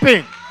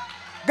happened.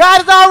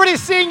 God has already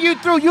seen you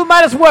through. You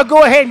might as well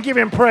go ahead and give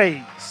him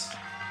praise.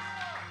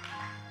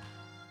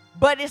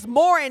 But it's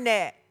more in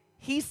that.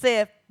 He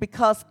said,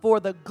 because for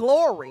the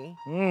glory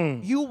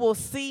you will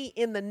see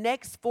in the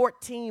next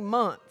 14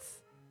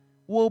 months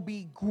will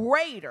be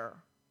greater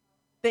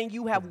than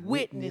you have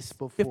witnessed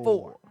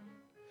before.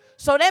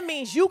 So that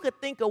means you could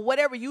think of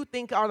whatever you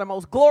think are the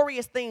most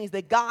glorious things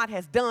that God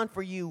has done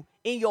for you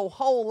in your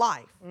whole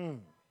life.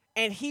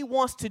 And he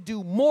wants to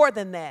do more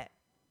than that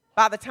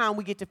by the time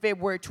we get to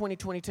February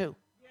 2022.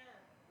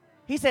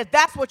 He says,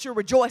 that's what you're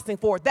rejoicing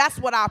for. That's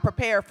what I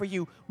prepare for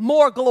you.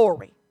 More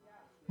glory.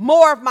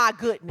 More of my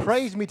goodness.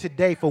 Praise me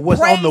today for what's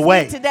Praise on the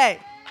way. me today.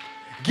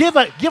 Give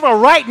a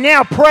right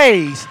now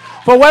praise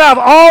for what I've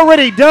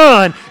already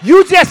done.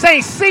 You just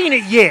ain't seen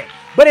it yet,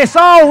 but it's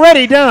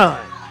already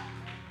done.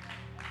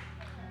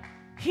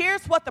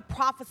 Here's what the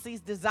prophecy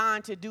is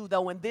designed to do,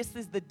 though, and this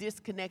is the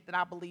disconnect that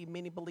I believe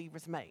many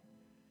believers make.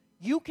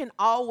 You can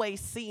always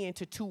see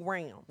into two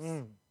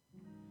realms.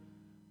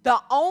 The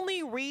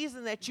only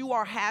reason that you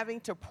are having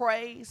to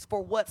praise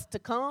for what's to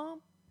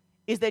come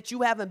is that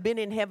you haven't been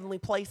in heavenly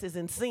places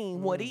and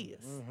seen what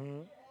is.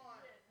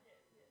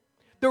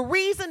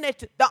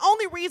 The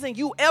only reason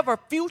you ever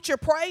future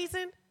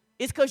praising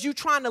is because you're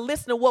trying to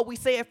listen to what we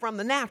said from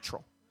the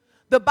natural.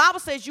 The Bible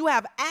says you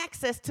have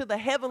access to the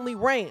heavenly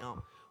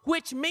realm,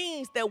 which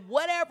means that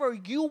whatever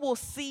you will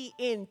see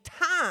in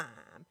time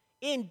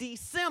in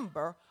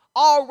December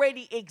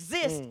already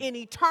exists in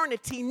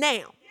eternity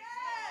now.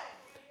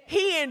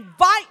 He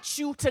invites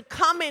you to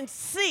come and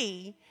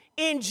see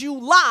in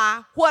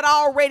July what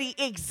already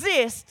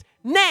exists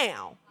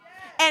now,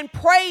 and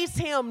praise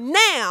him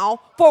now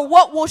for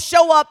what will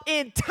show up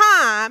in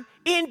time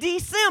in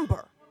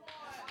December.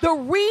 The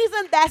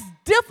reason that's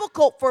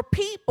difficult for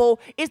people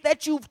is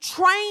that you've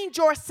trained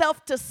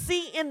yourself to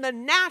see in the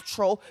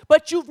natural,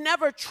 but you've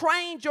never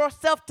trained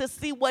yourself to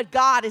see what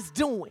God is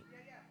doing.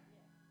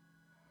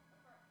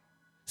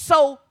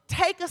 So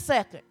take a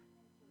second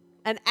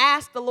and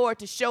ask the Lord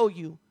to show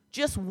you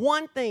just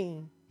one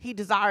thing he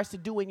desires to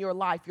do in your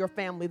life, your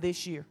family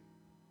this year.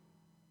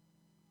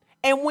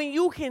 And when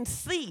you can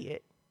see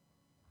it,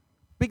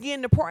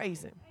 begin to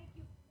praise him.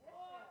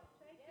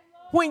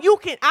 When you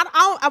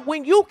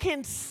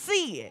can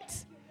see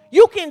it,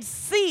 you can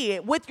see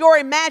it with your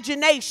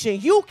imagination.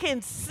 You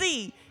can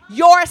see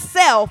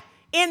yourself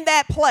in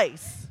that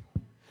place.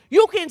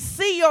 You can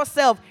see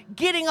yourself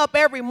getting up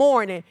every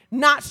morning,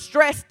 not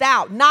stressed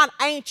out, not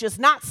anxious,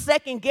 not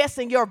second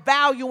guessing your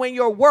value and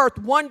your worth,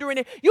 wondering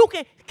if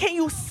can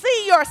you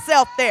see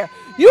yourself there?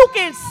 You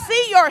can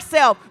see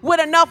yourself with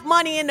enough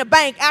money in the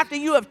bank after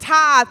you have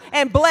tithed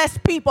and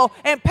blessed people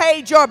and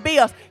paid your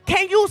bills.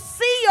 Can you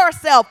see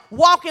yourself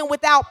walking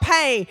without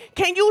pain?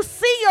 Can you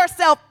see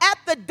yourself at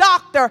the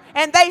doctor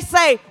and they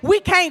say, we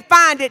can't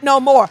find it no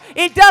more.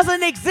 It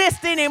doesn't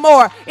exist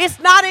anymore. It's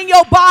not in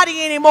your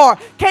body anymore.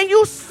 Can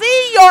you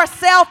see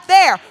yourself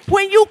there?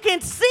 When you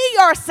can see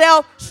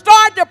yourself,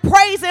 start to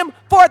praise him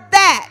for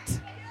that.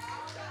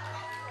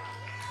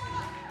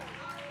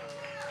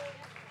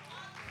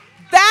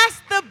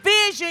 That's the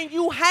vision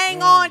you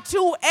hang on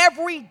to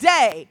every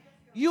day.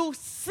 You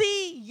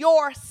see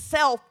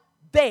yourself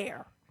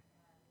there.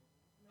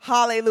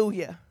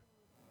 Hallelujah.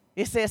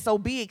 It says, so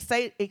be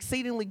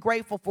exceedingly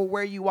grateful for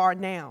where you are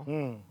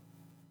now.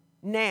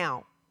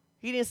 Now.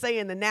 He didn't say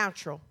in the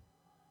natural.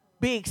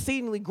 Be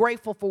exceedingly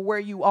grateful for where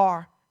you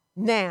are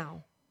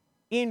now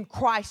in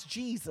Christ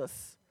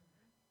Jesus.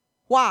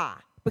 Why?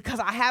 Because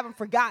I haven't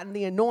forgotten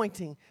the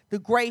anointing, the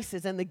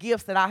graces, and the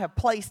gifts that I have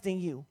placed in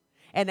you.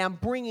 And I'm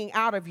bringing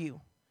out of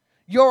you.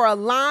 Your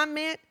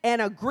alignment and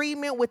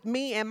agreement with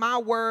me and my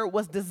word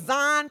was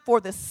designed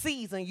for the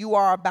season you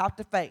are about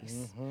to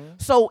face.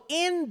 So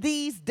in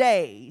these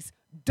days,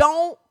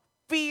 don't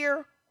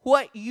fear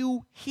what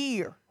you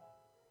hear.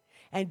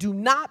 And do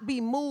not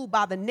be moved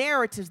by the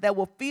narratives that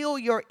will fill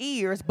your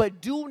ears, but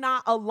do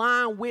not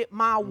align with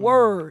my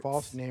words.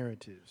 False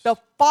narratives. The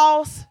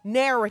false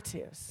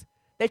narratives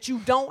that you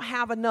don't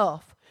have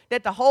enough,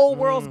 that the whole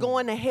world's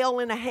going to hell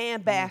in a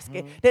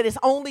handbasket, that it's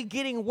only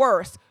getting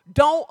worse.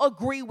 Don't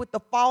agree with the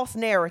false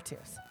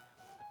narratives.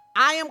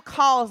 I am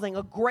causing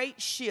a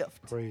great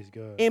shift Praise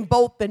God. in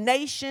both the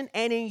nation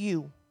and in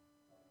you.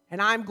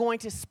 And I'm going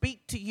to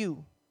speak to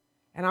you,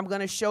 and I'm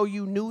going to show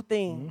you new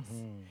things.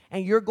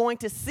 And you're going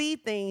to see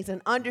things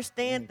and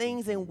understand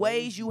things in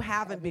ways you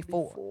haven't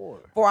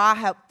before.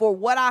 For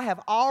what I have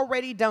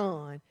already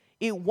done,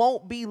 it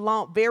won't be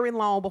very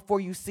long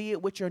before you see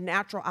it with your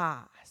natural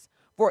eyes.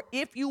 For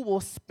if you will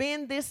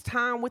spend this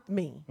time with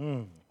me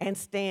and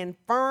stand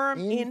firm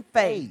in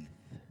faith,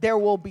 there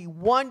will be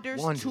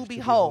wonders to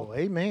behold.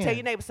 Amen. Tell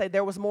your neighbor, say,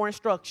 there was more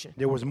instruction.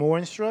 There was more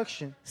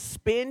instruction.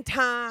 Spend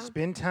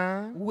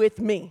time with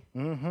me.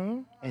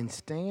 And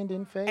stand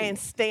in faith. And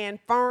stand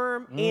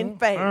firm in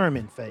faith. Firm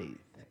in faith.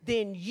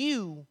 Then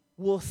you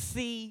will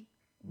see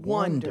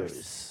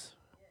wonders.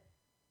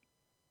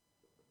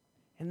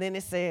 And then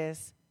it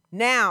says,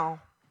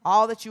 now,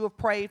 all that you have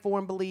prayed for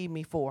and believed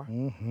me for,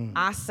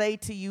 I say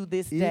to you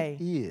this day,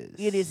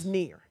 it is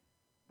near.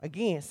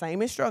 Again,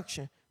 same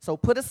instruction. So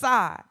put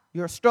aside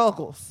your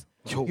struggles,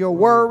 your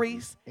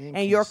worries,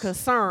 and your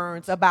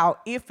concerns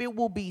about if it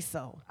will be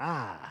so.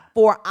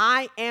 For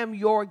I am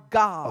your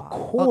God,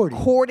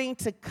 according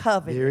to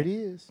covenant. There it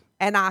is.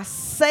 And I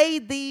say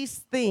these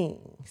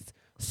things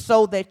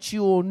so that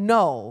you'll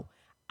know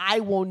I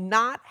will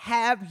not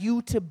have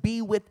you to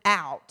be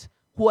without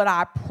what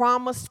I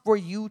promised for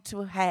you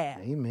to have.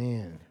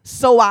 Amen.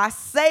 So I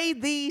say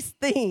these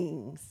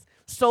things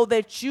so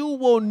that you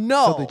will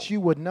know. So that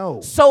you would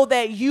know. So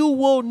that you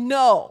will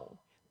know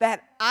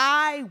that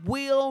I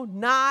will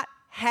not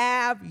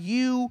have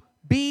you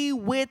be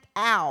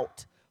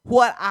without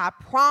what I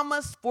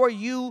promised for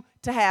you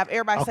to have.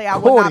 Everybody say, I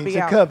will not be According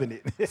to out.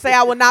 covenant. Say,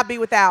 I will not be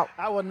without.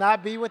 I will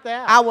not be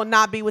without. I will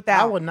not be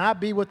without. I will not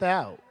be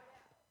without.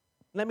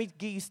 Let me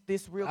give you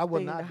this real I will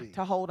thing not be.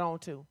 to hold on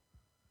to.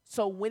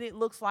 So when it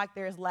looks like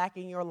there's lack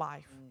in your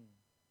life,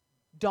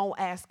 don't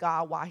ask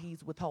God why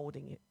he's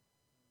withholding it.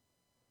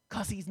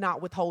 Because he's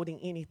not withholding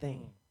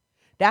anything.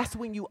 That's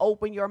when you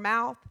open your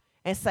mouth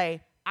and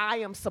say, I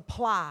am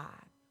supplied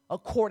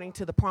according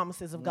to the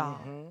promises of God.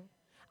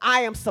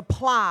 I am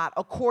supplied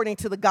according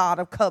to the God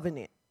of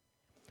covenant.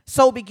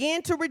 So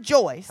begin to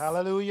rejoice.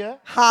 Hallelujah.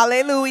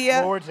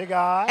 Hallelujah. Glory to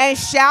God. And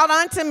shout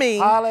unto me.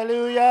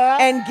 Hallelujah.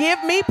 And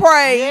give me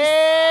praise.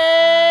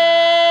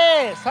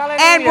 Yes.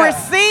 Hallelujah. And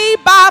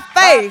receive by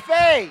faith, By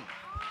faith.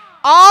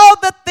 all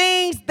the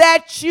things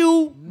that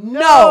you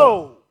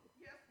know.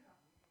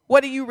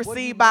 What do you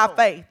receive by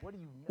faith? What do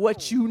you know?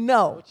 What you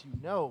know. What you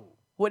know.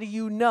 What do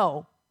you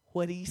know?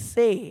 What he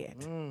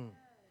said.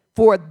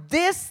 For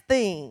this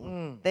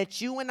thing that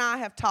you and I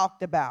have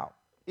talked about,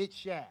 it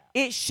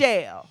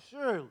shall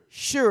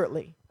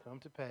surely come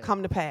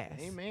to pass.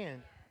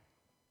 Amen.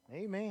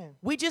 Amen.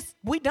 We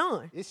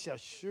done. It shall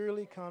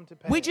surely come to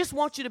pass. We just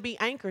want you to be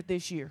anchored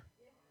this year.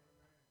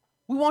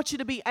 We want you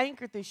to be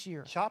anchored this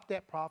year. Chop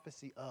that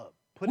prophecy up.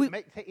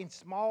 Make it in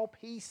small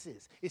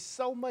pieces. It's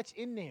so much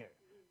in there.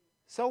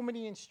 So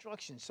many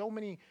instructions, so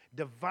many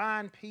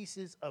divine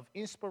pieces of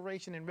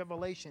inspiration and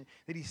revelation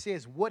that he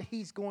says what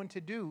he's going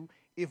to do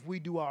if we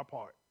do our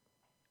part.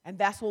 And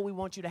that's what we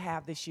want you to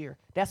have this year.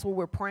 That's what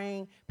we're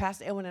praying.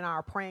 Pastor Edwin and I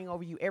are praying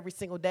over you every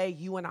single day.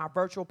 You and our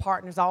virtual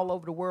partners all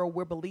over the world,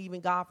 we're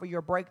believing God for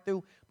your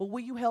breakthrough. But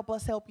will you help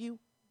us help you?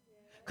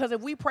 Because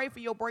if we pray for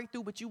your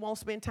breakthrough, but you won't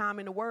spend time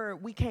in the Word,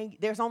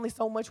 there's only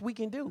so much we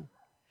can do.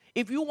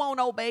 If you won't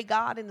obey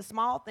God in the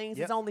small things,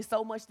 there's only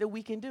so much that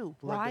we can do,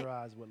 right? Their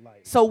eyes with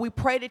light. So we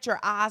pray that your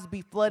eyes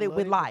be flooded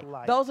with light.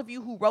 Those of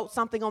you who wrote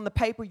something on the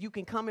paper, you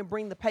can come and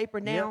bring the paper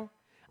now.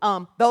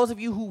 Those of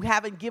you who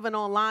haven't given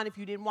online, if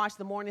you didn't watch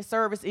the morning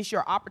service, it's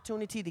your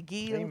opportunity to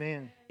give.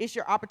 Amen. It's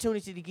your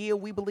opportunity to give.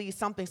 We believe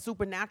something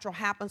supernatural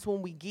happens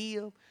when we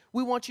give.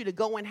 We want you to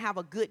go and have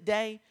a good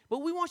day,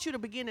 but we want you to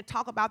begin to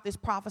talk about this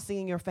prophecy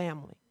in your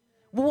family.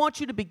 We want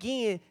you to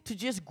begin to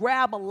just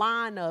grab a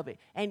line of it.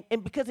 And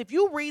because if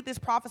you read this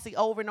prophecy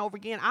over and over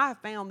again, I have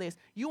found this.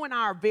 You and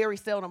I are very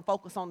seldom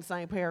focused on the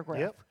same paragraph.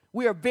 Yep.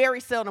 We are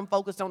very seldom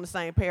focused on the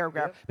same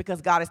paragraph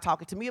because God is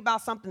talking to me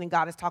about something and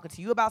God is talking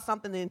to you about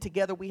something, and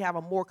together we have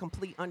a more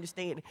complete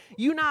understanding.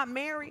 You're not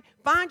married?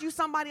 Find you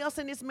somebody else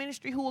in this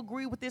ministry who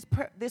agree with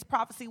this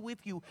prophecy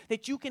with you,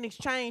 that you can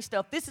exchange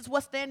stuff. This is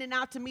what's standing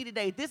out to me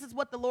today. This is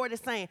what the Lord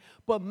is saying.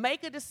 But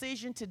make a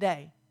decision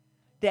today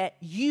that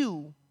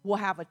you will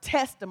have a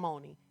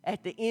testimony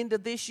at the end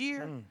of this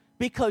year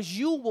because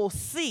you will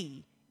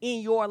see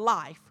in your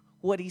life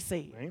what he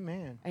said.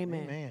 Amen.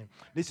 Amen. Amen.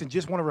 Listen,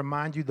 just want to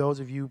remind you,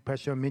 those of you,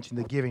 Pastor mentioned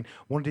the giving,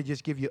 wanted to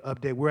just give you an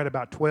update. We're at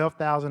about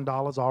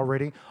 $12,000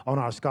 already on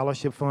our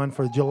scholarship fund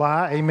for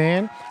July.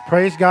 Amen.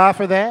 Praise God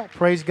for that.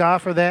 Praise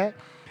God for that.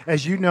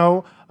 As you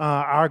know,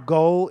 our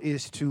goal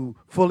is to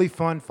fully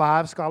fund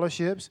 5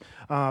 scholarships,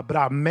 but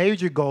our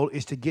major goal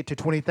is to get to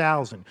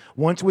 20,000.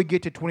 Once we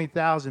get to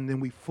 20,000, then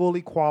we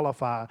fully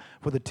qualify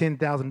for the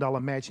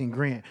 $10,000 matching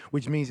grant,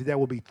 which means that there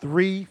will be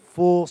 3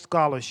 full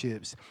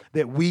scholarships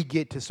that we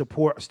get to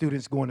support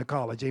students going to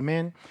college.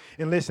 Amen?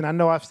 And listen, I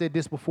know I've said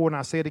this before, and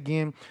I'll say it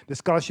again. The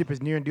scholarship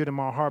is near and dear to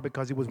my heart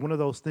because it was one of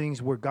those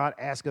things where God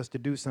asked us to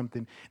do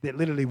something that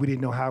literally we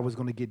didn't know how it was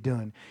going to get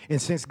done.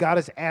 And since God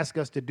has asked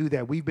us to do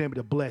that, we've been able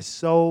to bless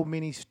so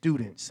many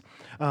students,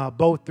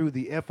 both through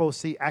the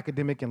FOC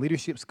Academic and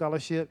Leadership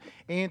Scholarship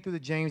and through the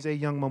James A.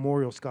 Young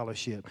Memorial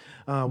Scholarship.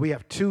 We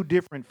have 2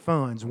 different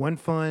funds. One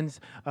funds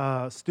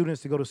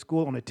students to go to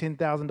school on a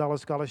 $10,000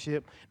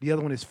 scholarship. The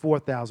other one is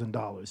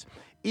 $4,000.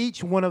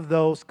 Each one of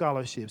those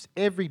scholarships,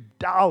 every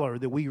dollar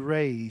that we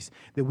raise,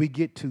 that we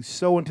get to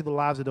sow into the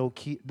lives of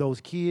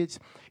those kids,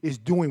 is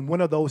doing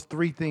one of those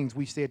 3 things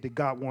we said that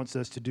God wants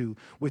us to do,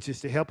 which is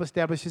to help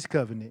establish his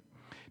covenant,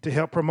 to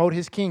help promote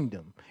his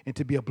kingdom, and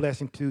to be a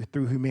blessing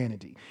through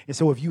humanity. And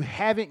so if you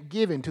haven't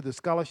given to the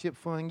scholarship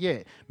fund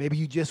yet, maybe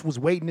you just was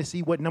waiting to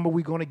see what number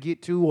we're going to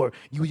get to, or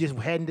you just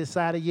hadn't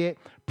decided yet,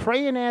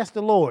 pray and ask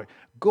the Lord,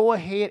 go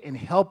ahead and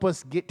help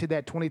us get to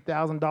that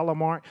 $20,000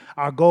 mark.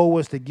 Our goal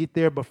was to get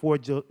there before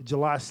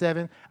July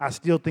 7th. I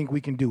still think we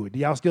can do it. Do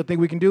y'all still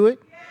think we can do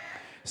it?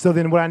 So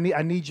then what I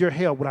need your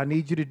help. What I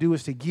need you to do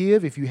is to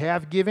give. If you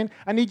have given,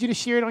 I need you to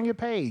share it on your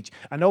page.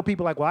 I know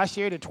people are like, well, I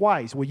shared it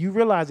twice. Well, you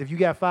realize if you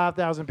got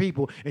 5,000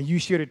 people and you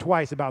shared it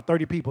twice, about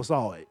 30 people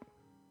saw it.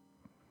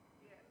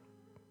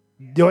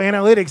 Your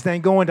analytics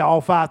ain't going to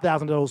all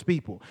 5,000 of those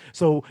people.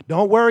 So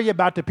don't worry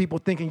about the people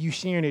thinking you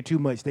sharing it too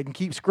much. They can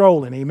keep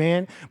scrolling,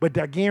 amen? But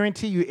I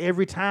guarantee you,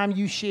 every time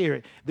you share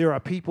it, there are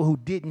people who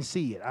didn't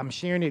see it. I'm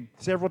sharing it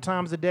several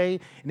times a day,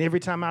 and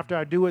every time after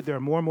I do it, there are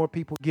more and more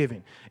people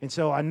giving. And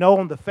so I know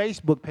on the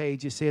Facebook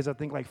page, it says, I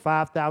think like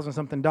 $5,000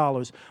 something,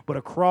 but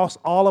across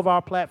all of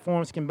our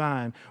platforms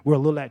combined, we're a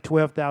little at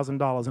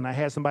 $12,000. And I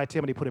had somebody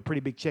tell me they put a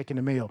pretty big check in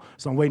the mail,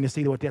 so I'm waiting to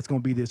see what that's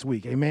going to be this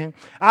week, amen?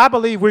 I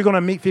believe we're going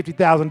to meet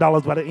 $50,000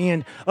 by the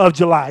end of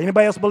July.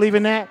 Anybody else believe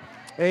in that?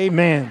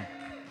 Amen.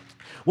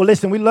 Well,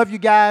 listen, we love you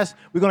guys.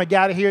 We're going to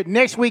get out of here.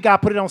 Next week, I'll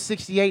put it on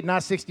 68,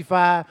 not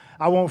 65.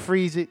 I won't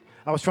freeze it.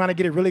 I was trying to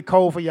get it really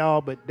cold for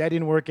y'all, but that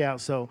didn't work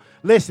out. So,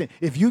 listen,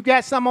 if you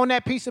got something on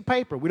that piece of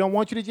paper, we don't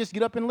want you to just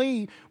get up and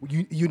leave.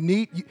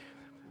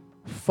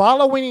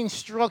 Following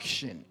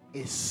instruction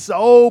is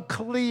so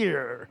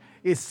clear.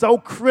 It's so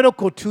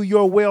critical to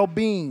your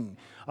well-being.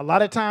 A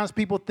lot of times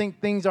people think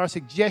things are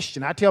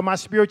suggestion. I tell my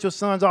spiritual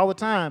sons all the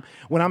time,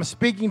 when I'm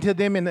speaking to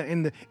them in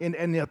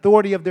the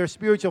authority of their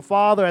spiritual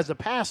father as a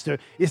pastor,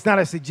 it's not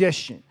a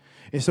suggestion.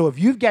 And so if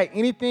you've got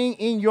anything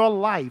in your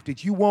life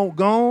that you want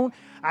gone,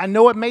 I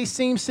know it may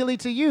seem silly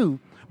to you,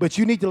 but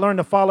you need to learn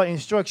to follow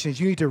instructions.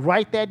 You need to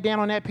write that down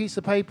on that piece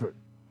of paper.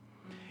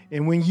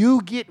 And when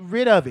you get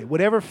rid of it,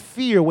 whatever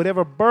fear,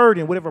 whatever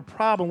burden, whatever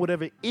problem,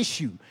 whatever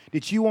issue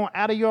that you want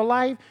out of your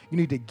life, you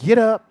need to get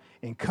up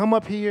and come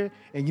up here,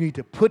 and you need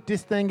to put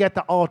this thing at the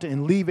altar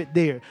and leave it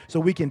there so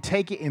we can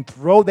take it and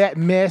throw that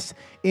mess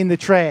in the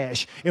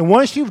trash. And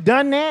once you've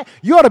done that,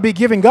 you ought to be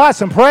giving God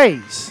some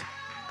praise.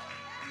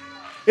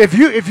 If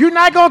you're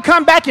not going to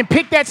come back and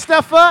pick that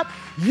stuff up,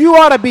 you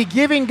ought to be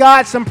giving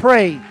God some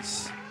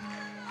praise.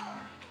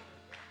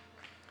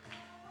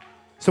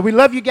 So we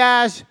love you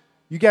guys.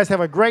 You guys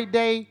have a great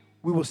day.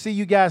 We will see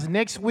you guys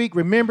next week.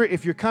 Remember,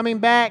 if you're coming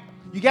back,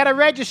 you got to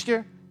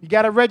register. You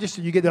got to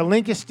register. You get the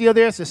link is still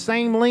there. It's the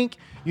same link.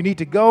 You need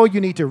to go. You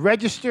need to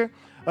register.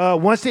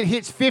 Once it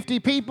hits 50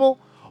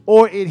 people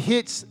or it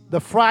hits the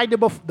Friday,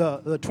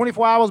 the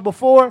 24 hours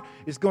before,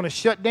 it's going to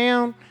shut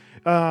down.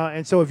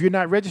 And so if you're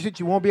not registered,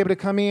 you won't be able to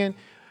come in.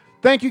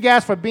 Thank you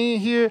guys for being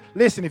here.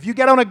 Listen, if you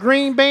got on a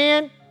green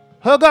band,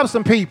 hug up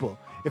some people.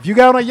 If you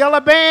got on a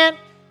yellow band,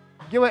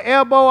 give an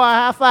elbow or a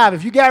high five.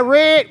 If you got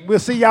red, we'll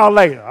see y'all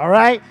later. All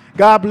right?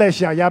 God bless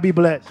y'all. Y'all be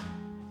blessed.